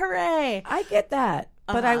like, hooray. I get that.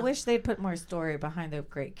 But I wish they'd put more story behind the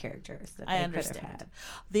great characters that they understand. could have had.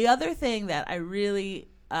 The other thing that I really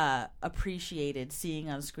appreciated seeing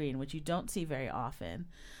on screen, which you don't see very often,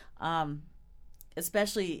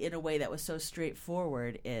 especially in a way that was so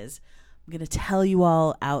straightforward, is I'm going to tell you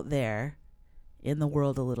all out there in the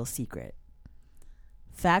world a little secret.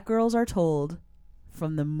 Fat girls are told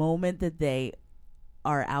from the moment that they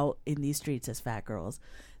are out in these streets as fat girls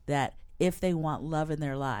that if they want love in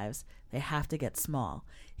their lives, they have to get small.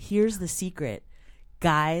 Here's the secret.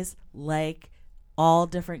 Guys like all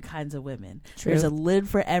different kinds of women. True. There's a lid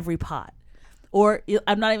for every pot. Or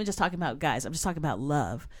I'm not even just talking about guys. I'm just talking about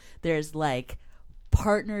love. There's like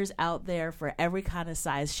partners out there for every kind of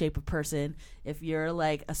size, shape of person. If you're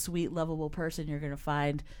like a sweet, lovable person, you're going to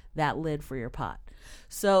find that lid for your pot.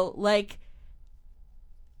 So like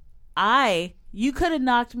you could have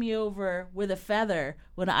knocked me over with a feather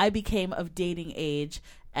when I became of dating age,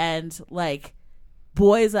 and like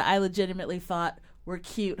boys that I legitimately thought were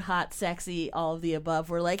cute, hot, sexy, all of the above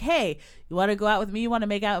were like, hey, you want to go out with me? You want to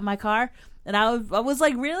make out in my car? And I was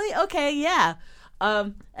like, really? Okay, yeah.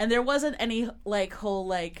 And there wasn't any like whole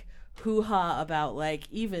like hoo-ha about like,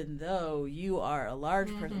 even though you are a large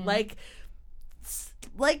person, like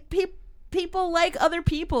people like other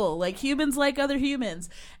people, like humans like other humans.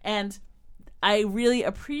 And I really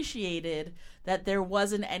appreciated that there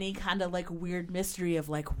wasn't any kind of like weird mystery of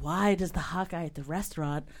like, why does the hot guy at the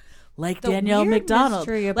restaurant like Danielle McDonald?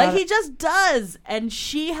 Like he just does. And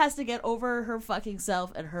she has to get over her fucking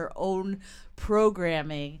self and her own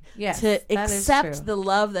programming to accept the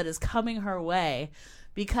love that is coming her way,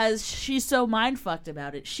 because she's so mind fucked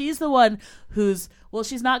about it. She's the one who's, well,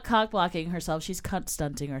 she's not cock blocking herself, she's cunt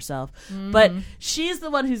stunting herself. But she's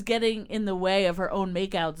the one who's getting in the way of her own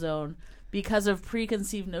makeout zone because of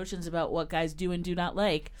preconceived notions about what guys do and do not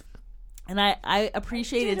like. And I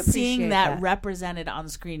appreciated seeing that represented on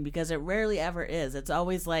screen, because it rarely ever is. It's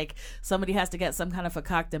always like somebody has to get some kind of a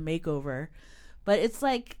cockta makeover. But it's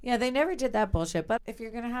like... Yeah, they never did that bullshit. But if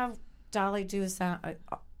you're going to have Dolly do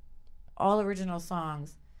all original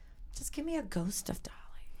songs, just give me a ghost of Dolly.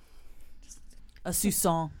 A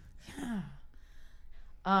Susan. Yeah.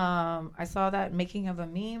 I saw that Making of a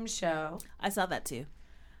Meme show. I saw that too.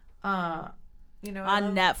 You know,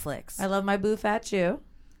 on Netflix. I love my boo Fat Jew.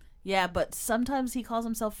 Yeah, but sometimes he calls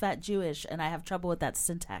himself Fat Jewish, and I have trouble with that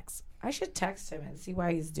syntax. I should text him and see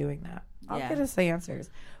why he's doing that. I'll get us the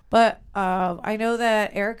answers. But I know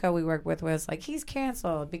that Erica we work with was like, he's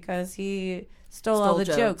canceled because he stole all the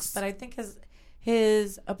jokes. But I think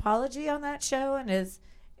his apology on that show and his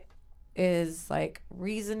like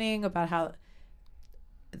reasoning about how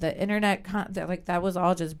the internet like that was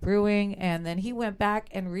all just brewing, and then he went back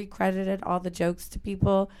and recredited all the jokes to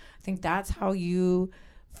people. I think that's how you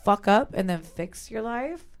fuck up and then fix your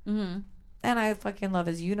life. Mm-hmm. And I fucking love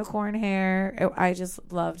his unicorn hair. I just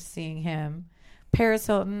loved seeing him. Paris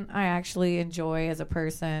Hilton, I actually enjoy as a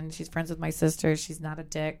person. She's friends with my sister. She's not a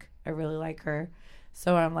dick. I really like her.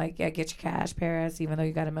 So I'm like, yeah, get your cash, Paris. Even though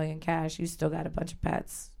you got $1 million cash, you still got a bunch of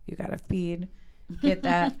pets you got to feed. Get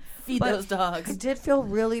that. Feed those dogs. I did feel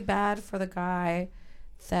really bad for the guy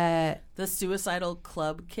that... The suicidal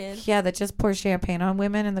club kid? Yeah, that just pours champagne on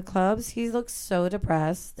women in the clubs. He looks so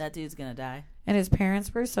depressed. That dude's going to die. And his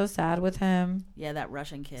parents were so sad with him. Yeah, that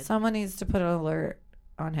Russian kid. Someone needs to put an alert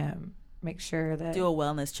on him. Make sure that... Do a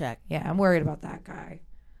wellness check. Yeah, I'm worried about that guy.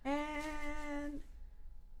 And...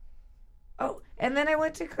 Oh, and then I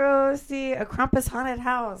went to go see a Krampus haunted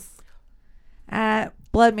house at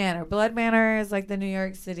Blood Manor. Blood Manor is like the New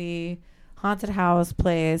York City haunted house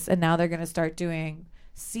place, and now they're going to start doing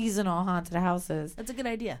seasonal haunted houses. That's a good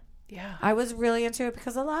idea. Yeah. I was really into it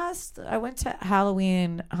because I went to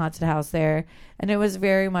Halloween haunted house there, and it was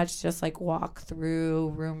very much just like walk through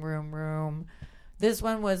room. This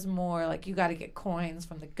one was more like you got to get coins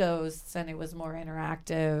from the ghosts, and it was more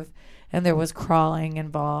interactive, and there was crawling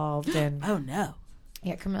involved. And oh no.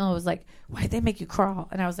 Yeah, Camilla was like, why'd they make you crawl?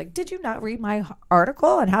 And I was like, did you not read my article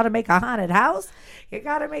on how to make a haunted house? You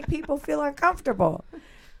got to make people feel uncomfortable.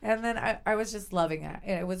 And then I was just loving it.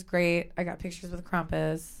 It was great. I got pictures with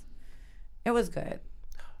Krampus. It was good.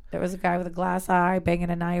 There was a guy with a glass eye banging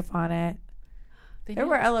a knife on it. There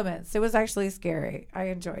were elements. It was actually scary. I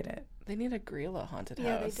enjoyed it. They need a Grilla haunted house.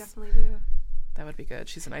 Yeah, they definitely do. That would be good.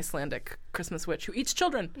 She's an Icelandic Christmas witch who eats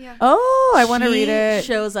children. Yeah. Oh, I want to read She it.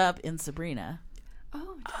 shows up in Sabrina.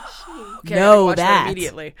 Oh, does she? Okay, Know I gotta watch that.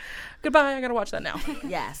 immediately. Goodbye. I gotta watch that now.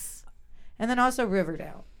 Yes. And then also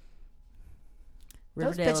Riverdale.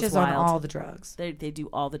 Riverdale Those bitches is on wild. all the drugs. They do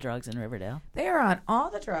all the drugs in Riverdale. They are on all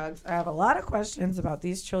the drugs. I have a lot of questions about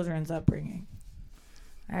these children's upbringing.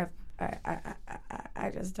 I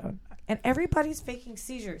just don't. And everybody's faking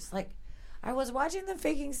seizures. Like, I was watching them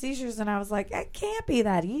faking seizures, and I was like, it can't be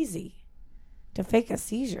that easy to fake a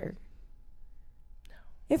seizure.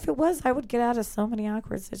 If it was, I would get out of so many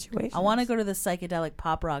awkward situations. I want to go to the psychedelic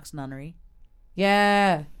Pop Rocks nunnery.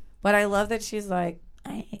 Yeah. But I love that she's like,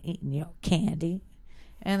 I ain't eating your candy.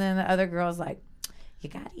 And then the other girl's like, you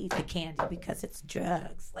got to eat the candy because it's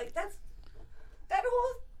drugs. Like, that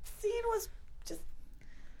whole scene was just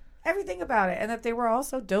everything about it. And that they were all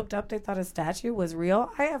so doped up they thought a statue was real.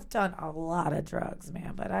 I have done a lot of drugs,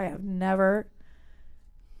 man, but I have never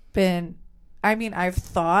been... I mean, I've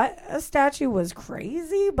thought a statue was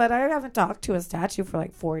crazy, but I haven't talked to a statue for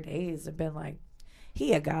like 4 days and been like,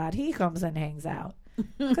 he a god, he comes and hangs out.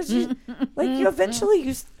 Because you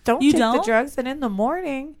eventually don't take the drugs, and in the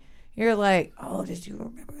morning you're like, oh, did you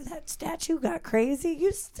remember that statue got crazy?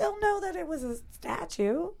 You still know that it was a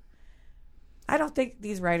statue. I don't think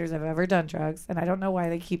these writers have ever done drugs, and I don't know why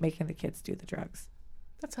they keep making the kids do the drugs.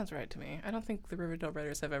 That sounds right to me. I don't think the Riverdale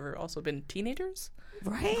writers have ever also been teenagers.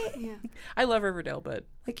 Right? Yeah. I love Riverdale, but...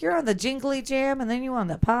 Like, you're on the Jingly Jam, and then you're on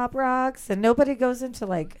the Pop Rocks, and nobody goes into,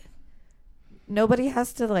 like... Nobody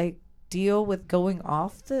has to, like, deal with going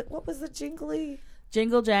off the... What was the Jingly?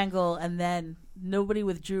 Jingle Jangle, and then nobody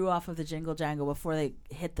withdrew off of the Jingle Jangle before they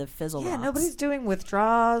hit the fizzle Yeah, rocks. nobody's doing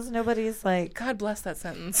withdrawals. Nobody's, like... God bless that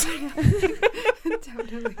sentence.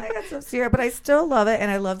 Totally. I got some serious, but I still love it, and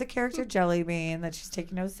I love the character Jellybean, that she's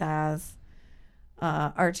taking no sass.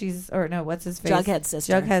 Archie's... Or, no, what's his face? Jughead's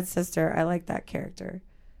sister. Jughead's sister. I like that character.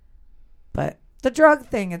 But the drug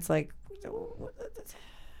thing, it's like...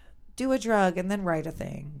 Do a drug and then write a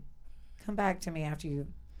thing. Come back to me after you...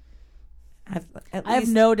 I have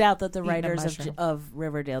no doubt that the eaten a writers mushroom. of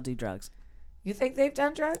Riverdale do drugs. You think they've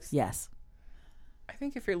done drugs? Yes. I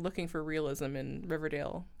think if you're looking for realism in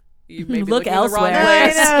Riverdale, you may be Look looking in the wrong elsewhere.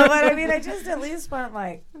 place. I know, but I mean, I just at least want,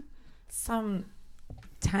 like, some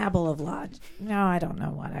tabble of logic. No, I don't know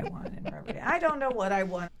what I want in Riverdale. I don't know what I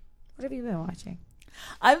want. What have you been watching?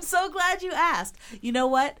 I'm so glad you asked. You know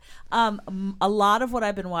what? A lot of what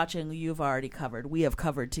I've been watching, you've already covered. We have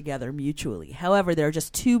covered together mutually. However, there are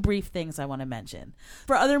just two brief things I want to mention.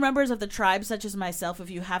 For other members of the tribe, such as myself, if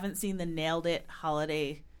you haven't seen the Nailed It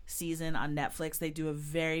holiday season on Netflix, they do a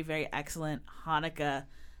very, very excellent Hanukkah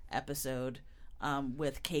episode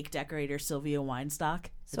with cake decorator Sylvia Weinstock.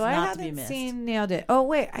 It's So I not to be haven't missed. seen Nailed It. Oh,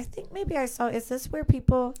 wait. I think maybe I saw... Is this where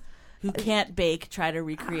people... Who can't bake try to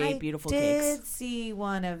recreate beautiful cakes. I did see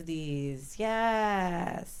one of these.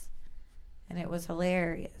 Yes. And it was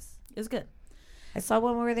hilarious. It's good. I saw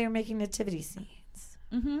one where they were making nativity scenes.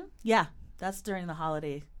 Mm-hmm. Yeah, that's during the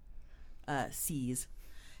holiday seas.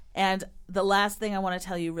 And the last thing I want to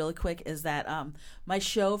tell you really quick is that my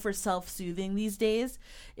show for self-soothing these days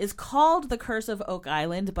is called The Curse of Oak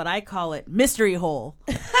Island, but I call it Mystery Hole.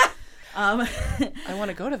 I want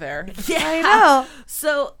to go to there. Yeah, I know.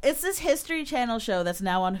 So it's this History Channel show that's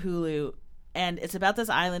now on Hulu, and it's about this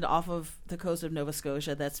island off of the coast of Nova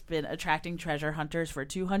Scotia that's been attracting treasure hunters for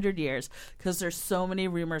 200 years because there's so many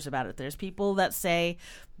rumors about it. There's people that say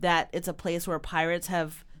that it's a place where pirates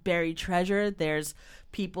have buried treasure. There's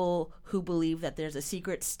people who believe that there's a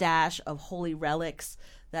secret stash of holy relics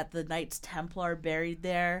that the Knights Templar buried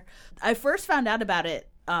there. I first found out about it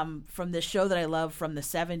from this show that I love from the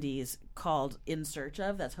 70s called In Search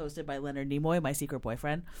Of, that's hosted by Leonard Nimoy, my secret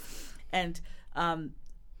boyfriend. And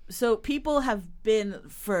so people have been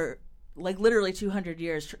for like literally 200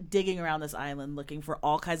 years digging around this island looking for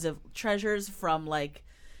all kinds of treasures from like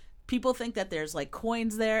people think that there's like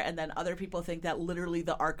coins there, and then other people think that literally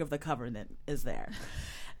the Ark of the Covenant is there.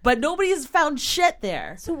 But nobody's found shit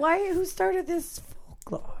there. So who started this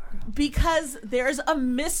folklore? Because there's a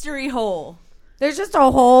mystery hole. There's just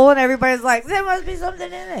a hole, and everybody's like, there must be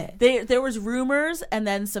something in it. There was rumors, and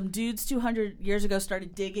then some dudes 200 years ago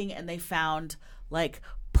started digging, and they found like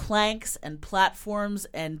planks and platforms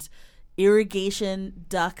and irrigation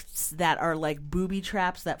ducts that are like booby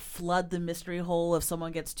traps that flood the mystery hole if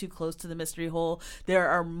someone gets too close to the mystery hole. There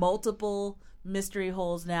are multiple mystery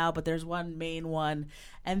holes now, but there's one main one.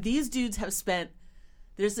 And these dudes have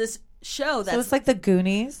there's this show that's... So it's like the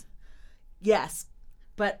Goonies? Yes,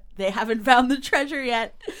 but they haven't found the treasure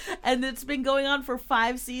yet. And it's been going on for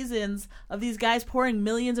 5 seasons of these guys pouring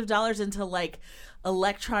millions of dollars into like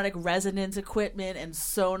electronic resonance equipment and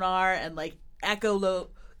sonar and like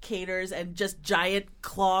echolocators and just giant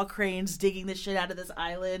claw cranes digging the shit out of this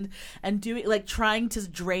island and doing like trying to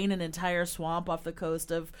drain an entire swamp off the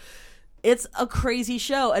coast of... It's a crazy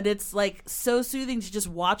show, and it's like so soothing to just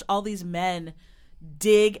watch all these men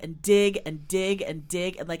dig and dig and dig and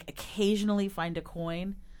dig and like occasionally find a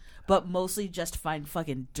coin, but mostly just find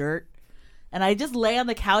fucking dirt. And I just lay on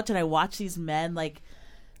the couch and I watch these men like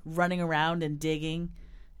running around and digging,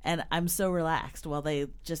 and I'm so relaxed while they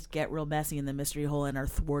just get real messy in the mystery hole and are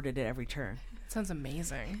thwarted at every turn. Sounds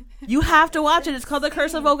amazing. You have to watch it. It's called The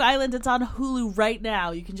Curse of Oak Island. It's on Hulu right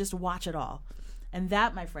now. You can just watch it all. And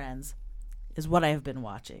that, my friends, is what I have been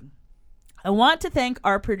watching. I want to thank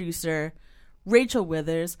our producer, Rachel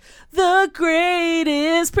Withers, the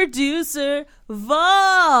greatest producer of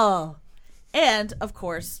all. And, of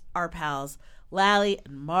course, our pals, Lally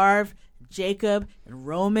and Marv, Jacob and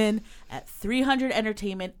Roman at 300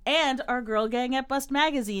 Entertainment, and our girl gang at Bust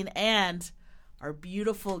Magazine, and our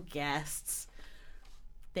beautiful guests.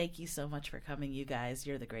 Thank you so much for coming, you guys.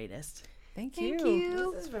 You're the greatest. Thank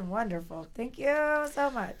you. This has been wonderful. Thank you so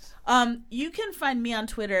much. You can find me on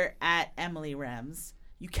Twitter at Emily Rems.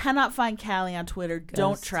 You cannot find Callie on Twitter. Ghost.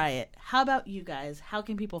 Don't try it. How about you guys? How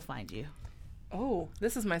can people find you? Oh,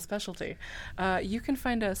 this is my specialty. You can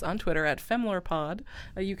find us on Twitter at FemlorePod.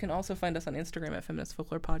 You can also find us on Instagram at Feminist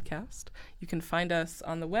Folklore Podcast. You can find us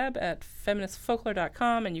on the web at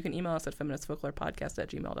feministfolklore.com, and you can email us at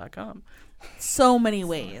feministfolklorepodcast@gmail.com. So many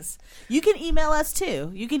ways. You can email us,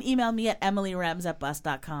 too. You can email me at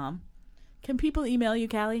emilyrems@bus.com. Can people email you,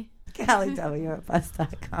 Callie?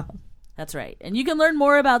 CallieW@bus.com. That's right. And you can learn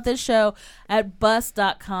more about this show at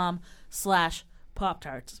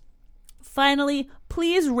bus.com/Pop-Tarts. Finally,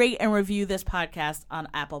 please rate and review this podcast on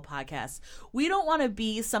Apple Podcasts. We don't want to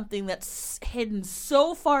be something that's hidden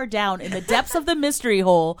so far down in the depths of the mystery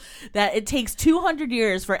hole that it takes 200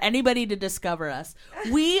 years for anybody to discover us.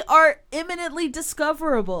 We are imminently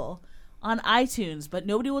discoverable on iTunes, but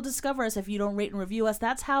nobody will discover us if you don't rate and review us.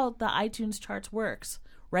 That's how the iTunes charts works.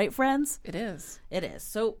 Right, friends? It is. It is.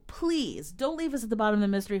 So please, don't leave us at the bottom of the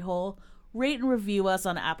mystery hole. Rate and review us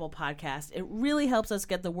on Apple Podcasts. It really helps us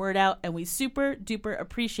get the word out, and we super duper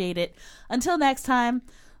appreciate it. Until next time,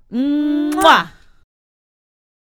 mwah!